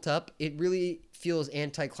built up, it really feels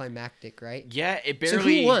anticlimactic, right? Yeah, it So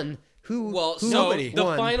barely. who won? Who Well, who so Nobody. the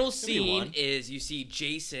won final won. scene is you see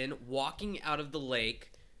Jason walking out of the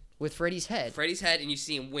lake, with Freddy's head? Freddy's head, and you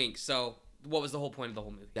see him wink. So, what was the whole point of the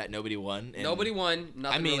whole movie? That nobody won. And Nobody won.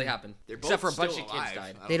 Nothing really happened. they're Except for a both bunch still of kids alive.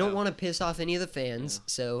 died. I They don't know. want to piss off any of the fans,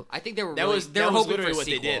 so I think they were. That really, was they were that was hoping for literally a what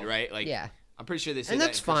they sequel. did, right? Like, yeah. I'm pretty sure they said And that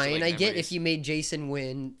that's in Crystal fine. Lake I get Memories. if you made Jason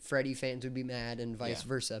win, Freddy fans would be mad and vice Yeah.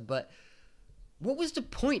 versa. But what was the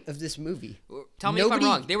point of this movie? Tell me Nobody-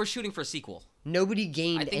 if I'm wrong. They were shooting for a sequel. Nobody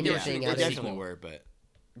gained I think they were anything shooting They out of for a it. sequel. definitely were, but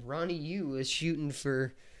Ronnie Yu was shooting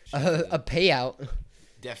for a payout.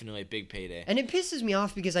 definitely a big payday. And it pisses me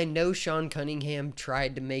off because I know Sean Cunningham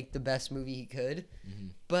tried to make the best movie he could.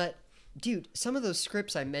 But, dude, some of those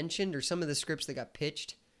scripts I mentioned or some of the scripts that got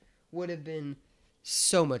pitched would have been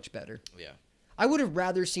so much better. Yeah. I would have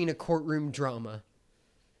rather seen a courtroom drama.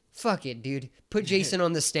 Fuck it, dude. Put Jason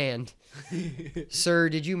on the stand. Sir,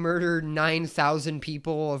 did you murder 9,000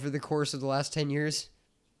 people over the course of the last 10 years?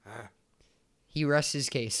 He rests his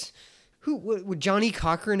case. Who would Johnny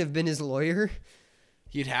Cochran have been his lawyer?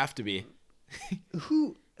 You'd have to be.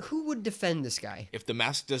 Who would defend this guy? If the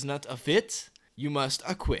mask does not fit, you must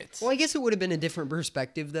acquit. Well, I guess it would have been a different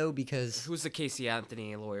perspective though, because Who's the Casey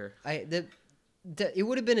Anthony lawyer? it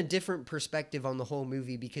would have been a different perspective on the whole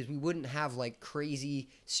movie because we wouldn't have crazy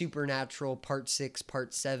supernatural part 6,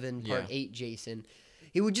 part 7, part Yeah. 8 Jason.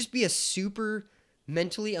 It would just be a super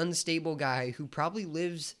mentally unstable guy who probably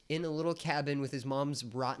lives in a little cabin with his mom's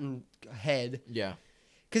rotten head. Yeah.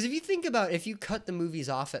 Because if you think about if you cut the movies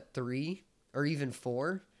off at 3 or even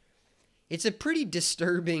 4, it's a pretty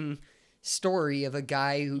disturbing story of a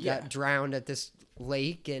guy who Yeah. got drowned at this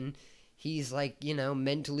lake and he's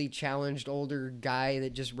mentally challenged older guy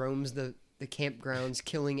that just roams the campgrounds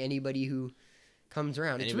killing anybody who comes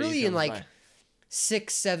around. It's Anybody really in comes by.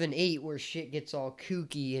 6, 7, 8 where shit gets all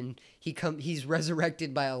kooky and he's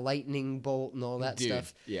resurrected by a lightning bolt and all that Dude,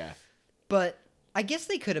 stuff. Yeah. But I guess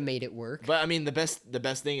they could have made it work. But I mean, the best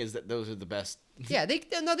thing is that those are the best. Yeah, they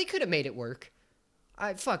could have made it work.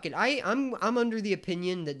 Fuck it. I'm under the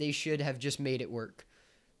opinion that they should have just made it work,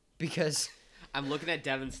 because I'm looking at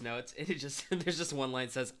Devin's notes, and there's just one line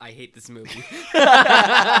that says, "I hate this movie."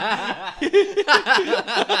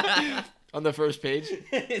 On the first page,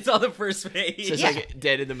 It's on the first page. it's just like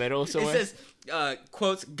dead in the middle somewhere. It says,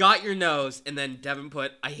 quotes, "Got your nose," and then Devin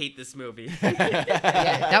put, "I hate this movie."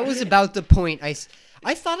 yeah, that was about the point. I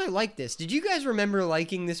thought I liked this. Did you guys remember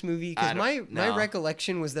liking this movie? Because my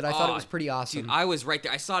recollection was that I thought it was pretty awesome. Dude, I was right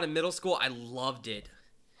there. I saw it in middle school. I loved it.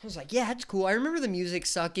 I was like, yeah, it's cool. I remember the music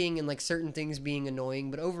sucking and like certain things being annoying,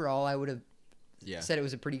 but overall, I would have said it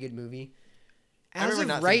was a pretty good movie. As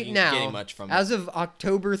of right now, much from as of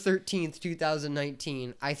October 13th,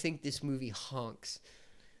 2019, I think this movie honks.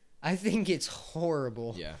 I think it's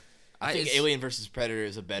horrible. Yeah. I think Alien vs. Predator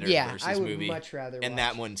is a better versus I would movie. much rather and watch.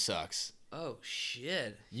 that one sucks. Oh,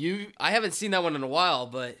 shit. I haven't seen that one in a while,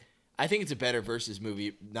 but I think it's a better versus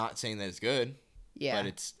movie. Not saying that it's good. Yeah. But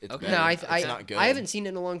it's Okay. better. No, It's not good. I haven't seen it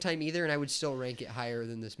in a long time either, and I would still rank it higher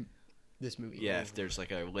than this movie. Yeah, if there's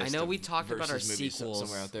like a list. I know of we talked about our versus movies sequels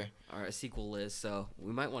somewhere out there. Our sequel list, so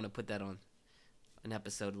we might want to put that on an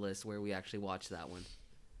episode list where we actually watch that one.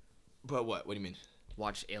 But what? What do you mean?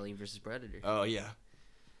 Watch Alien vs. Predator. Oh yeah,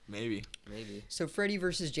 maybe. So Freddy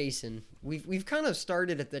versus Jason. We've kind of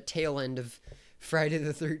started at the tail end of Friday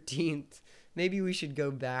the 13th. Maybe we should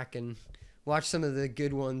go back and watch some of the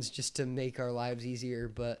good ones just to make our lives easier.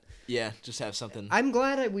 But yeah, just have something. I'm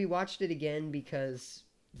glad we watched it again because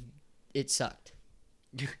it sucked.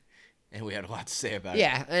 And we had a lot to say about it.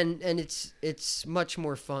 Yeah, and it's much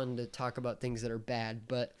more fun to talk about things that are bad.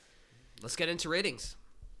 But Let's get into ratings.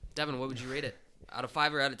 Devin, what would you rate it? Out of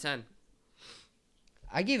 5 or out of 10?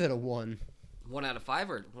 I gave it a 1. 1 out of 5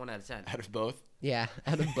 or 1 out of 10? Out of both. Yeah,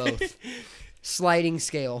 out of both. Sliding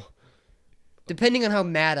scale. Depending on how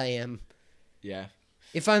mad I am. Yeah.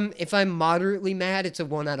 If I'm moderately mad, it's a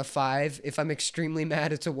 1 out of 5. If I'm extremely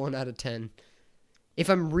mad, it's a 1 out of 10. If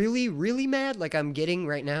I'm really, really mad, like I'm getting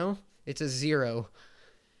right now, it's a 0.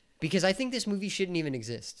 Because I think this movie shouldn't even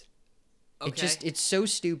exist. Okay. It's so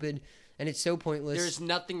stupid and it's so pointless. There's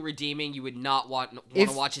nothing redeeming. You would not want to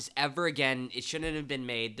watch this ever again. It shouldn't have been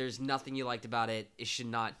made. There's nothing you liked about it. It should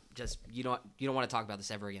not just you don't want to talk about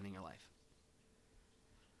this ever again in your life.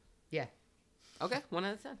 Yeah. Okay, 1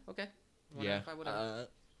 out of 10. Okay. 1 out of 5, whatever.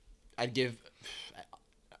 I'd give.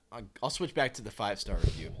 I'll switch back to the 5-star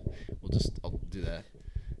review. I'll do that.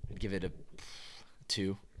 I'd give it a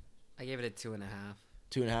 2. I gave it a 2.5.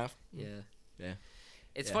 2.5. Yeah. Yeah.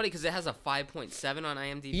 It's funny because it has a 5.7 on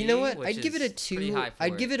IMDb. You know what? Which I'd give it a is pretty 2. high for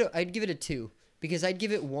I'd give it a 2 because I'd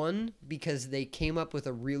give it 1 because they came up with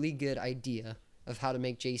a really good idea of how to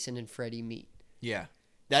make Jason and Freddy meet. Yeah.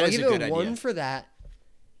 So I'll That is give a good it a 1 idea. for that,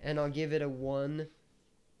 and I'll give it a 1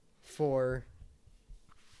 for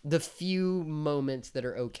the few moments that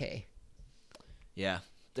are okay. Yeah.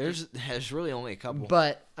 There's really only a couple.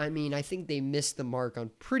 But I mean, I think they missed the mark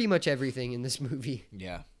on pretty much everything in this movie.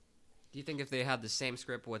 Yeah. Do you think if they had the same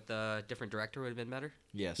script with a different director would have been better?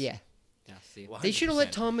 Yes. Yeah. Yeah, see. Well, They should have let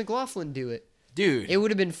 100%. Tom McLaughlin do it. Dude. It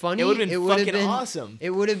would have been funny. It would have been would've fucking awesome. It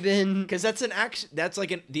would have been. Because that's an action. That's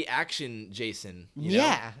like the action Jason. You know?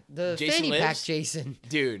 Yeah, the Jason fanny pack Lives? Jason.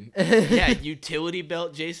 Dude. Yeah. Utility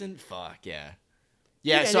belt Jason. Fuck yeah.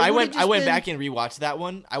 Yeah. Yeah, So and it I would've went just been- back and rewatched that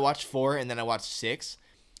one. I watched 4 and then I watched 6.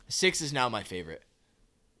 6 is now my favorite.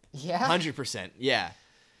 Yeah. 100%. Yeah.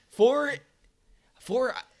 4.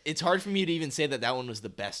 It's hard for me to even say that one was the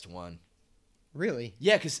best one. Really?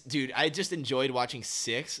 Yeah, because, dude, I just enjoyed watching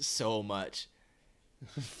 6 so much.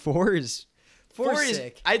 4 is 4 is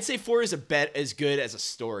sick. I'd say 4 is as good as a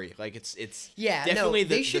story. Like, it's Yeah, definitely no,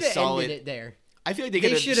 they the should have solid. ended it there. I feel like they They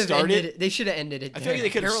could should have have ended started. it. They should have ended it I there. feel like they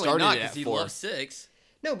could have Apparently started not it because at he 4. loves 6.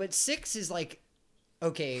 No, but 6 is like,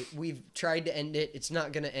 okay, we've tried to end it. It's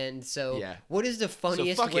not gonna end. So, Yeah. what is the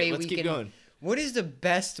funniest fuck it, way let's we keep can? going. What is the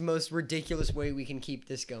best, most ridiculous way we can keep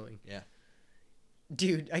this going? Yeah.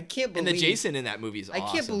 Dude, I can't believe. And the Jason in that movie is awesome.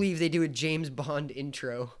 I can't believe they do a James Bond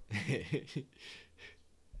intro.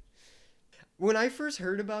 When I first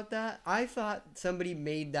heard about that, I thought somebody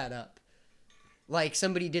made that up. Like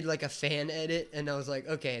somebody did like a fan edit, and I was like,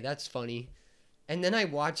 okay, that's funny. And then I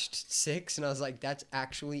watched 6, and I was like, that's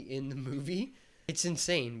actually in the movie. It's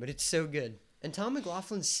insane, but it's so good. And Tom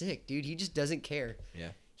McLaughlin's sick, dude. He just doesn't care. Yeah.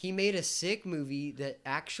 He made a sick movie that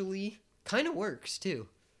actually kind of works too.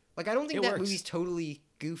 Like I don't think It that works. movie's totally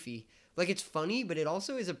goofy. Like it's funny, but it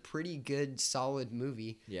also is a pretty good, solid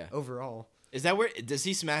movie. Yeah. Overall. Is that where does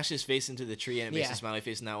he smash his face into the tree and it makes Yeah. a smiley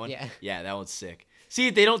face in that one? Yeah. Yeah, that one's sick. See,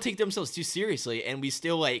 they don't take themselves too seriously, and we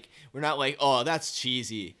still like we're not like, oh, that's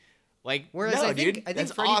cheesy. Like, Whereas no, I think dude, I think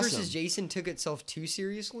that's Freddy awesome. vs. Jason took itself too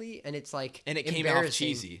seriously, and it's like And it came off embarrassing.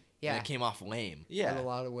 cheesy. Yeah, And it came off lame. in Yeah. a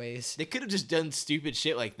lot of ways. They could have just done stupid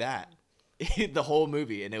shit like that the whole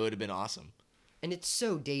movie, and it would have been awesome. And it's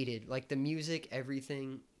so dated, like the music,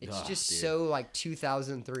 everything. It's Ugh, just dude. so like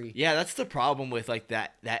 2003. Yeah, that's the problem with like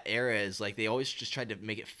that era is like they always just tried to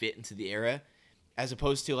make it fit into the era, as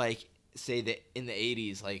opposed to like say that in the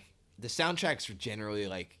 80s, like the soundtracks were generally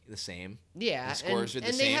like the same. Yeah, The scores and, are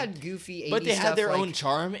the and they same. had goofy 80s But they stuff, had their like, own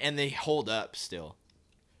charm, and they hold up still.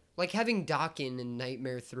 like having Dawkins in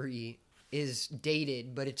Nightmare 3 is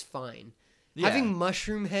dated, but it's fine. Yeah. Having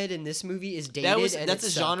Mushroom Head in this movie is dated, and That's it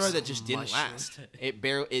a sucks. genre that just didn't last. It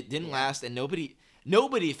didn't last, and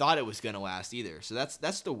nobody thought it was gonna last either. So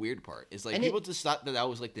that's the weird part. Is like And people just thought that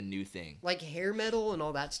was like the new thing. Like hair metal and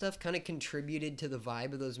all that stuff kind of contributed to the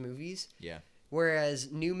vibe of those movies. Yeah.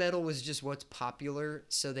 Whereas new metal was just what's popular,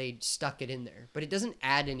 so they stuck it in there. But it doesn't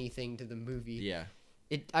add anything to the movie. Yeah.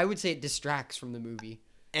 I would say it distracts from the movie.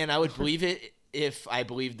 And I would believe it if I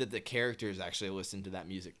believed that the characters actually listened to that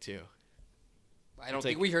music too. I don't It's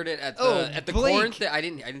think like- we heard it at the Blake- Corinth. I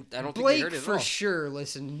don't think we Blake heard it at for all. sure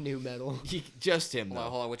listened to new metal. Just him Hold though.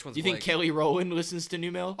 on, hold on, which one's Do you think Blake? Kelly Rowland listens to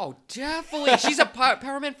New Metal? Oh, definitely. She's a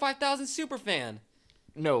Power Man 5000 super fan.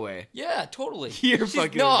 No way. Yeah, totally. You're She's-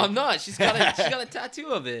 fucking No, with me. I'm not. She's got a tattoo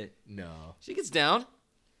of it. No. She gets down.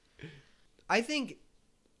 I think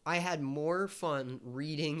I had more fun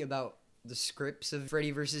reading about the scripts of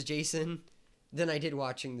Freddy vs. Jason than I did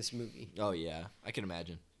watching this movie. Oh yeah, I can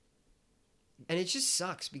imagine. And it just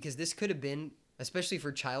sucks because this could have been, especially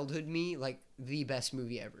for childhood me, like the best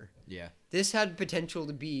movie ever. Yeah. This had potential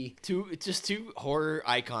to be. Two horror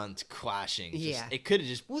icons clashing. Yeah. It could have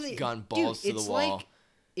just Well, gone balls to the wall.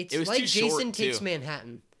 It's It was like too Jason short, Takes too.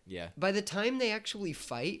 Manhattan. Yeah. By the time they actually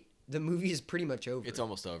fight, the movie is pretty much over. It's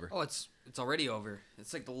almost over. Oh, it's already over.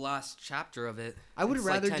 It's like the last chapter of it. I would It's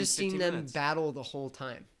like rather 10, just seen 15 them minutes. battle the whole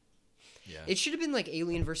time. Yeah. It should have been like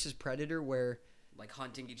Alien versus Predator, where Like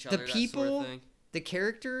hunting each other. the that sort people, of thing. the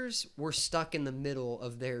characters were stuck in the middle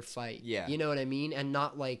of their fight. Yeah. You know what I mean? And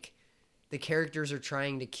not like the characters are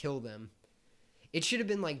trying to kill them. It should have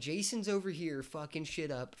been like Jason's over here fucking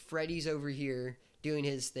shit up, Freddy's over here doing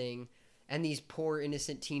his thing, and these poor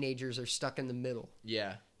innocent teenagers are stuck in the middle.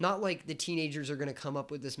 Yeah. Not like the teenagers are going to come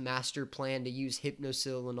up with this master plan to use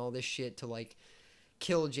Hypnosil and all this shit to like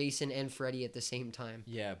kill Jason and Freddy at the same time.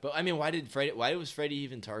 Yeah, but I mean, why was Freddy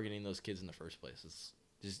even targeting those kids in the first place? It's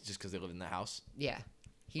just because they live in the house. Yeah.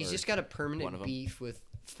 He's Or just got a one of permanent 'em. beef with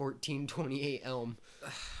 1428 Elm.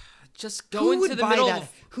 Just go into the buy middle. that?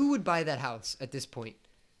 Who would buy that house at this point?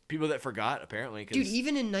 People that forgot apparently. 'Cause Dude,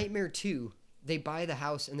 even in Nightmare 2, they buy the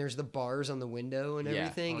house and there's the bars on the window and Yeah.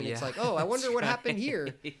 everything. Oh, and it's yeah. like, oh, I wonder That's what happened right.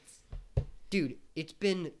 here. Dude, it's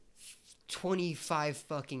been 25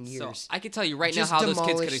 fucking So years. I can tell you right now Just how those kids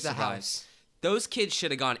demolish could have the survived. house. Those kids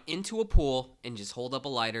should have gone into a pool and just hold up a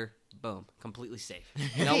lighter. Boom, completely safe.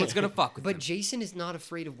 No one's gonna fuck with But them. Jason is not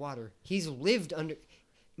afraid of water. He's lived under.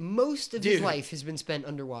 Most of his Dude. life has been spent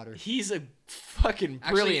underwater. he's a fucking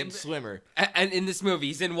Actually, brilliant swimmer. And in this movie,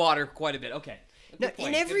 he's in water quite a bit. Okay. No, Good point,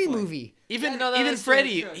 in good every point. movie, Even Yeah, no, even that's true,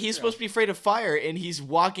 Freddy, that's true, he's that's supposed to be afraid of fire, and he's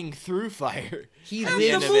walking through fire. he At the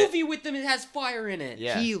The end lives. of it. movie with them, it has fire in it.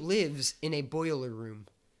 Yeah. He lives in a boiler room.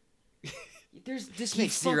 This He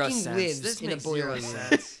makes zero fucking sense. lives This in a makes boiler zero room.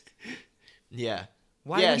 sense. Yeah.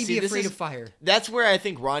 Why Yeah, would he see, be this afraid is- of fire? That's where I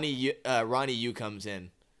think Ronnie Yu comes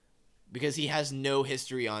in, because he has no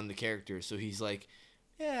history on the characters. So he's like,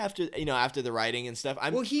 yeah, after the writing and stuff.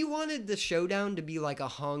 Well, he wanted the showdown to be like a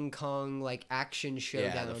Hong Kong like action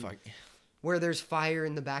showdown yeah, the fuck. where there's fire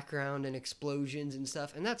in the background and explosions and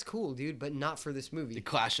stuff, and that's cool, dude. But not for this The movie.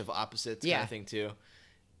 clash of opposites kind Yeah. of thing too.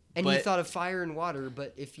 And you but- thought of fire and water,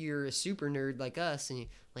 but if you're a super nerd like us, and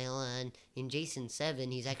in Jason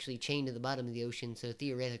 7, he's actually chained to the bottom of the ocean, so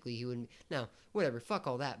theoretically he wouldn't. No, whatever, fuck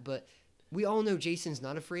all that. But we all know Jason's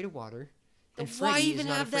not afraid of water, and Why Freddy even is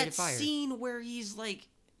not have afraid that of fire. scene where he's like,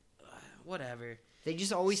 whatever? They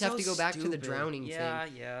just always have So to go back to the stupid. drowning Yeah,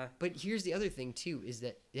 thing. yeah. But here's the other thing too: is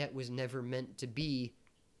that was never meant to be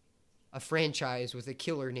a franchise with a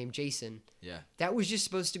killer named Jason. Yeah. That was just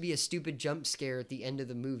supposed to be a stupid jump scare at the end of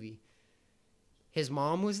the movie. His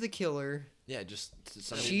mom was the killer. Yeah, just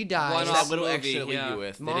something. She dies. One Just that off little movie, extra to leave yeah. you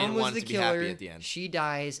with. They Mom didn't was want the it to be killer. happy at the end. She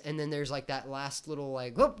dies, and then there's like that last little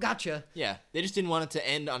like, whoop, gotcha, Yeah, they just didn't want it to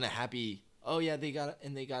end on a happy. Oh yeah, they got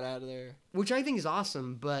out of there. which I think is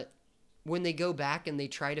awesome. But when they go back and they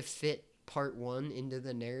try to fit part 1 into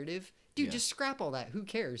the narrative, dude, Yeah. just scrap all that. Who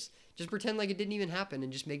cares? Just pretend like it didn't even happen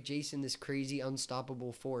and just make Jason this crazy,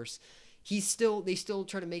 unstoppable force. they still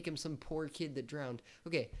try to make him some poor kid that drowned.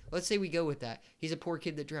 Okay, let's say we go with that. He's a poor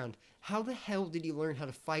kid that drowned. How the hell did he learn how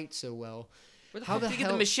to fight so well? Where the How fuck the did you get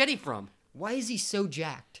hell- the machete from? Why is he so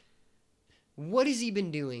jacked? What has he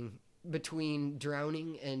been doing between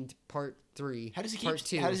drowning and part 3? How does he part keep?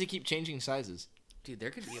 2? How does he keep changing sizes? Dude, there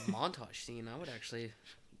could be a montage scene. I would actually.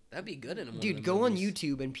 That'd be good in one of Dude, them go on movies.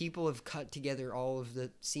 YouTube and people have cut together all of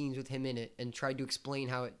the scenes with him in it and tried to explain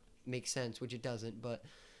how it makes sense, which it doesn't, but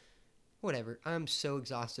whatever. I'm so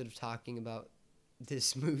exhausted of talking about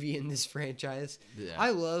this movie and this franchise. Yeah.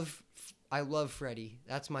 I love Freddy.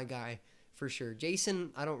 That's my guy for sure.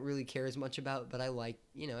 Jason, I don't really care as much about, but I like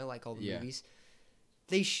all the Yeah. movies.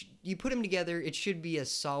 You put them together, it should be a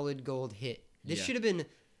solid gold hit. This Yeah. should have been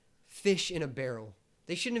fish in a barrel.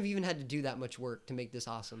 They shouldn't have even had to do that much work to make this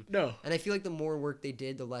awesome. No. And I feel like the more work they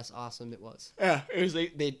did, the less awesome it was. Yeah, it was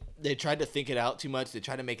they tried to think it out too much. They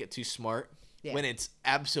tried to make it too smart Yeah. when it's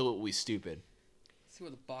absolutely stupid. Let's see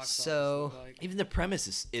what the box So- office look like. Even the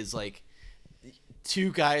premise is like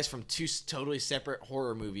two guys from two totally separate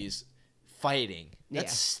horror movies fighting.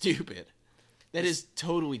 That's Yeah. stupid. That is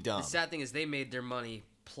totally dumb. The sad thing is they made their money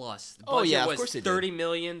plus. The Oh, budget yeah, of was course they did. 30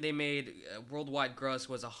 million. They made worldwide gross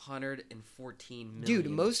was 114 million. Dude,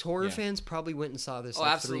 most horror Yeah. fans probably went and saw this Oh,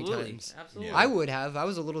 like absolutely. 3 times. Absolutely. Yeah. I would have. I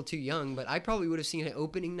was a little too young, but I probably would have seen it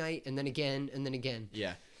opening night and then again and then again.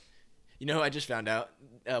 Yeah. You know who I just found out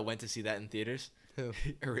went to see that in theaters? Who?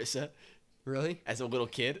 Arissa, Really? as a little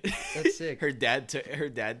kid. That's sick. her dad took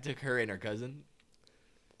her and her cousin.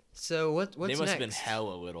 So what's They must next? have been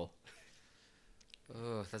hella little.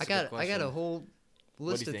 Oh, that's I a good got question. a whole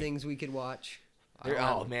list do you of think? things we could watch.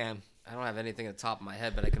 Oh man. I don't have anything at the top of my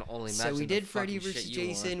head, but I can only imagine. So we the did Freddy fucking vs. shit you want.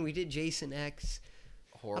 Jason. We did Jason X.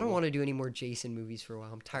 Horrible. I don't want to do any more Jason movies for a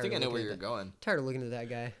while. I'm tired. I think I of know looking where at you're that- going. Tired of looking at that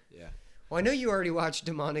guy. Yeah. Well, I know you already watched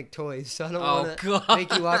Demonic Toys, so I don't Oh, want to God.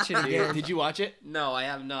 make you watch it again. Did you watch it? No, I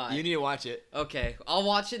have not. You need to watch it. Okay, I'll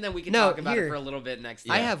watch it, and then we can No, talk about here. it for a little bit next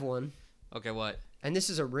I time. have one, Okay, what? and this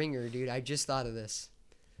is a ringer, dude. I just thought of this.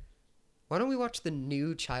 Why don't we watch the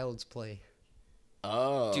new Child's Play?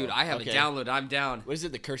 Oh. Dude, I have okay. it downloaded. I'm down. What is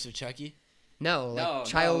it? The Curse of Chucky? No, like No,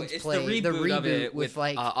 Child's it's Play, the reboot of it with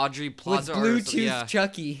like Audrey with Plaza. Bluetooth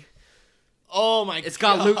Chucky. Oh my god. It's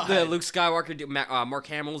got Luke Skywalker, Mark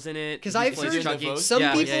Hamill's in it. 'Cause He I've plays heard Chucky. Some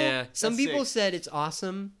Yeah, people, yeah. some That's people sick. said it's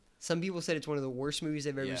awesome. Some people said it's one of the worst movies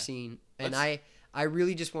they've ever Yeah. seen, and Let's- I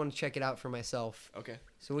really just want to check it out for myself. Okay.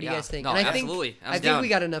 So what do you Yeah. guys think? No, and I absolutely. think I'm I think down. we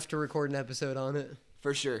got enough to record an episode on it.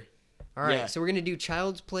 For sure. All right, Yeah. so we're gonna do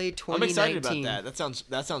Child's Play I'm 2019. excited about that.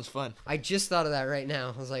 That sounds fun. I just thought of that right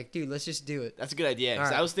now. I was like, dude, let's just do it. That's a good idea. 'Cause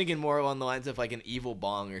All right. I was thinking more along the lines of like an evil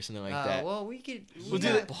bong or something like that. Well, we could. We'll do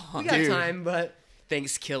it. We got Dude. time, but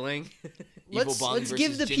Thanksgiving. Evil bong let's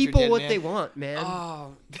give versus the Ginger people Dead what Man. they want, man.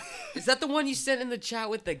 Oh, is that the one you sent in the chat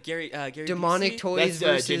with the Gary? Demonic DC? Toys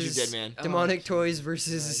That's, versus Ginger Dead Man. Demonic Toys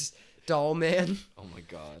versus Doll Man. Oh my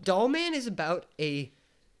god. Doll Man is about a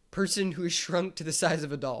person who is shrunk to the size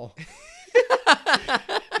of a doll.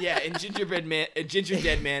 Yeah, and Ginger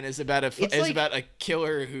Dead Man is about It's like- about a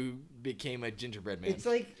killer who became a gingerbread man. It's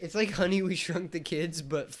like Honey We Shrunk the Kids,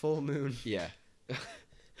 but full moon. Yeah.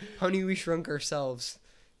 Honey We Shrunk Ourselves,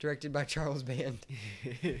 directed by Charles Band.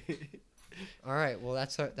 All right, well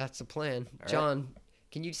that's the plan. right. John,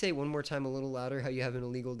 can you say one more time a little louder how you have an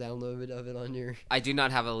illegal download of it on your? I do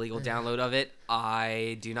not have a legal download of it.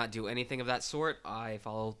 I do not do anything of that sort. I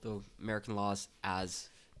follow the American laws as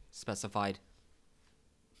specified.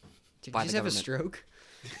 Did By you just the have a government. stroke?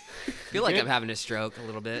 I feel like I'm having a stroke a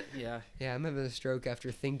little bit. Yeah. Yeah, I'm having a stroke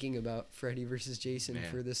after thinking about Freddy versus Jason Man.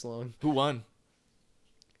 for this long. Who won?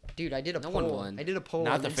 Dude, I did a No poll. one won. I did a poll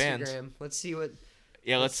Not on the Instagram. fans. Let's see what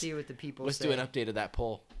Yeah, let's let's see what the people let's say. do an update of that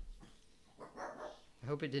poll. I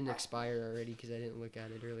hope it didn't expire already because I didn't look at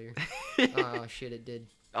it earlier. Oh shit, it did.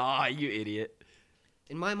 Ah, you idiot.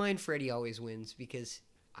 In my mind, Freddy always wins because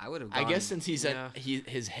I would have. I guess since yeah.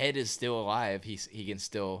 his head is still alive, he can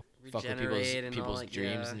still fuck with Regenerate and all people's that,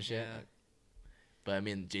 dreams yeah, and shit. yeah. But I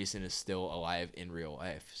mean, Jason is still alive in real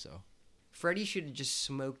life, so Freddy should have just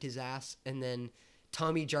smoked his ass and then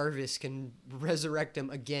Tommy Jarvis can resurrect him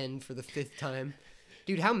again for the 5th time.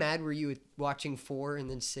 Dude, how mad were you at watching 4 and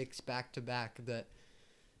then 6 back to back that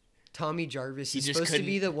Tommy Jarvis He is just supposed to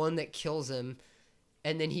be couldn't- the one that kills him,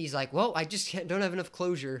 and then he's like, well, I just don't have enough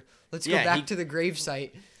closure. Let's go Yeah, back he- to the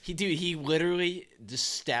gravesite. he literally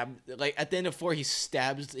just stabbed, like at the end of 4 he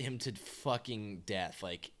stabs him to fucking death,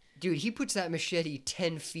 like, Dude, he puts that machete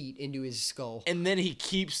 10 feet into his skull. and then he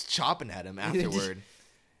keeps chopping at him afterward.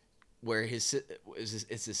 Where it's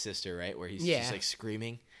his sister, right? Where he's Yeah. just like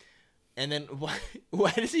screaming. And then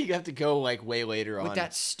why does he have to go like way later on? With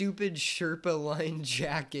that stupid Sherpa line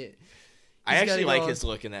jacket. I He's got actually it like all. his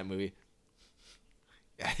look in that movie.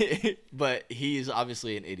 But he's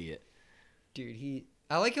obviously an idiot. Dude,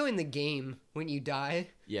 I like how in the game when you die,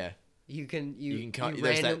 Yeah. you can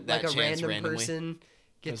there's that like a chance random randomly. person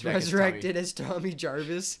gets Comes back as resurrected as Tommy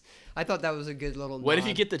Jarvis. I thought that was a good little What if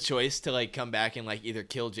you nod. get the choice to like come back and like either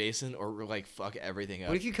kill Jason or like fuck everything up?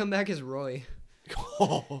 What if you come back as Roy?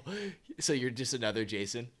 So you're just another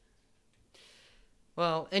Jason?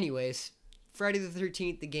 Well, anyways, Friday the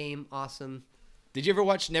 13th, the game, awesome. Did you ever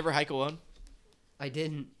watch Never Hike Alone? I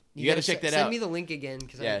didn't. You gotta check that Send out. me the link again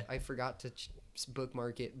because Yeah. I forgot to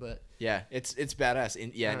bookmark it, but Yeah, it's badass.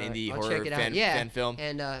 An alright, indie I'll horror check it out. fan film.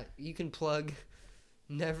 And you can plug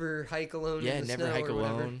Never Hike Alone. Yeah, in the Never Snow Hike or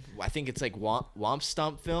whatever. Alone. I think it's like Womp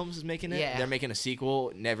Stomp Films is making it. Yeah. They're making a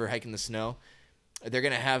sequel, Never Hike in the Snow. They're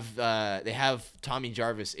gonna have they have Tommy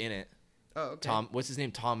Jarvis in it. Oh, okay. What's his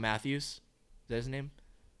name? Tom Matthews. Is that his name?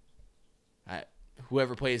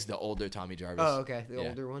 Whoever plays the older Tommy Jarvis. Oh, okay, the Yeah.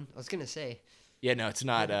 older one. I was gonna say. Yeah, no, it's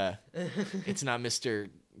not. It's not Mr.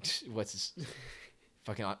 What's his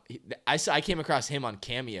fucking? I came across him on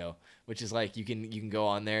Cameo, which is like you can go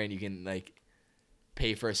on there and you can like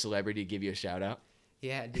pay for a celebrity to give you a shout out.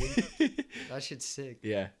 Yeah, dude, that shit's sick.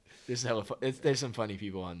 Yeah, there's hella there's some funny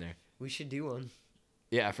people on there. We should do one.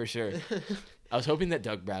 Yeah, for sure. I was hoping that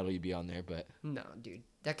Doug Bradley would be on there, but No, dude,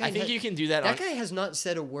 that guy. I think you can do that. That guy has not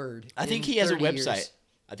said a word. I think in he has a 30 website. years.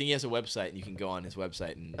 I think he has a website, and you can go on his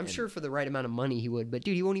website and. I'm sure for the right amount of money he would, but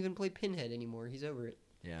dude, he won't even play Pinhead anymore. He's over it.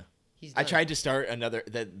 Yeah. He's. I done. tried to start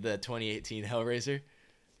the 2018 Hellraiser.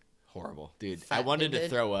 Horrible, dude. I Fat wanted to Pinhead?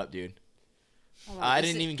 throw up, dude. I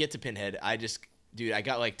didn't even get to Pinhead. I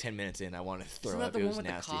got like 10 minutes in. I wanted to throw Isn't that up. the It one was with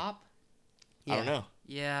nasty. the cop? I don't know,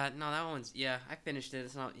 Yeah, no, that one's I finished it.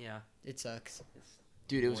 It's not It sucks.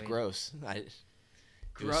 dude. It was Boy. gross. It was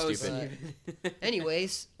gross. stupid.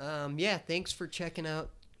 Anyways, yeah, thanks for checking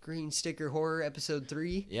out Green Sticker Horror episode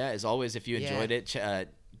 3. Yeah, as always, if you Yeah. enjoyed it,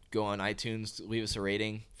 go on iTunes, leave us a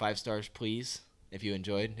rating, 5 stars, please. If you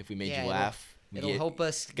enjoyed, if we made Yeah, you laugh, It'll help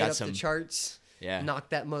us got get up some- the charts. Yeah, Knock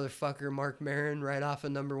that motherfucker Mark Maron right off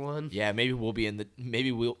of number 1. yeah. Maybe we'll be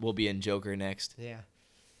we'll be in Joker next. Yeah.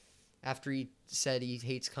 After he said he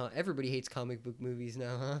hates everybody hates comic book movies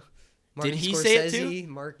now, huh? Martin he say it too? Scorsese,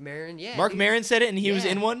 Mark Maron, yeah. Mark dude. Maron said it, and he was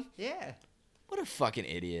Yeah. in one. Yeah. What a fucking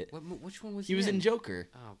idiot. Which one was He was in in? Joker.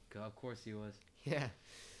 Oh god, of course he was. Yeah.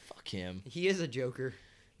 Fuck him. He is a Joker.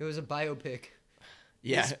 It was a biopic.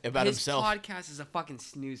 Yeah, about his himself. podcast is a fucking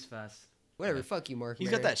snooze fest. Whatever, fuck you, Mark He's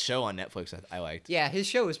Maron. got that show on Netflix I liked. Yeah, his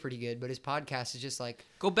show is pretty good, but his podcast is just like,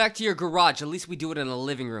 Go back to your garage. At least we do it in a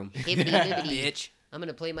living room. hibbity dibbity. Bitch. I'm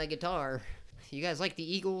gonna play my guitar. You guys like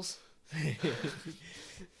the Eagles?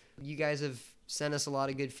 You guys have sent us a lot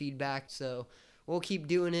of good feedback, so we'll keep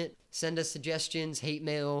doing it. Send us suggestions, hate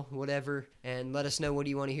mail, whatever, and let us know what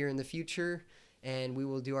you want to hear in the future, and we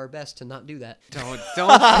will do our best to not do that. Don't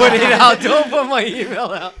put it out. Don't put my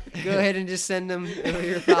email out. Go ahead and just send them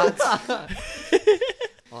your thoughts.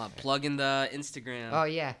 Hold on, plug in the Instagram. Oh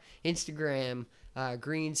yeah, Instagram,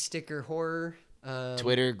 Green Sticker Horror.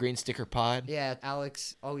 Twitter, Green Sticker Pod. Yeah,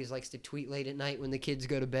 Alex always likes to tweet late at night when the kids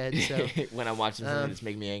go to bed. So, When I'm watching something that's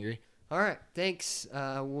making me angry. all right, thanks.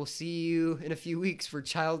 We'll see you in a few weeks for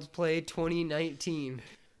Child's Play 2019.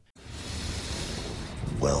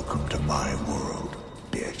 Welcome to my world,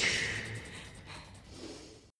 bitch.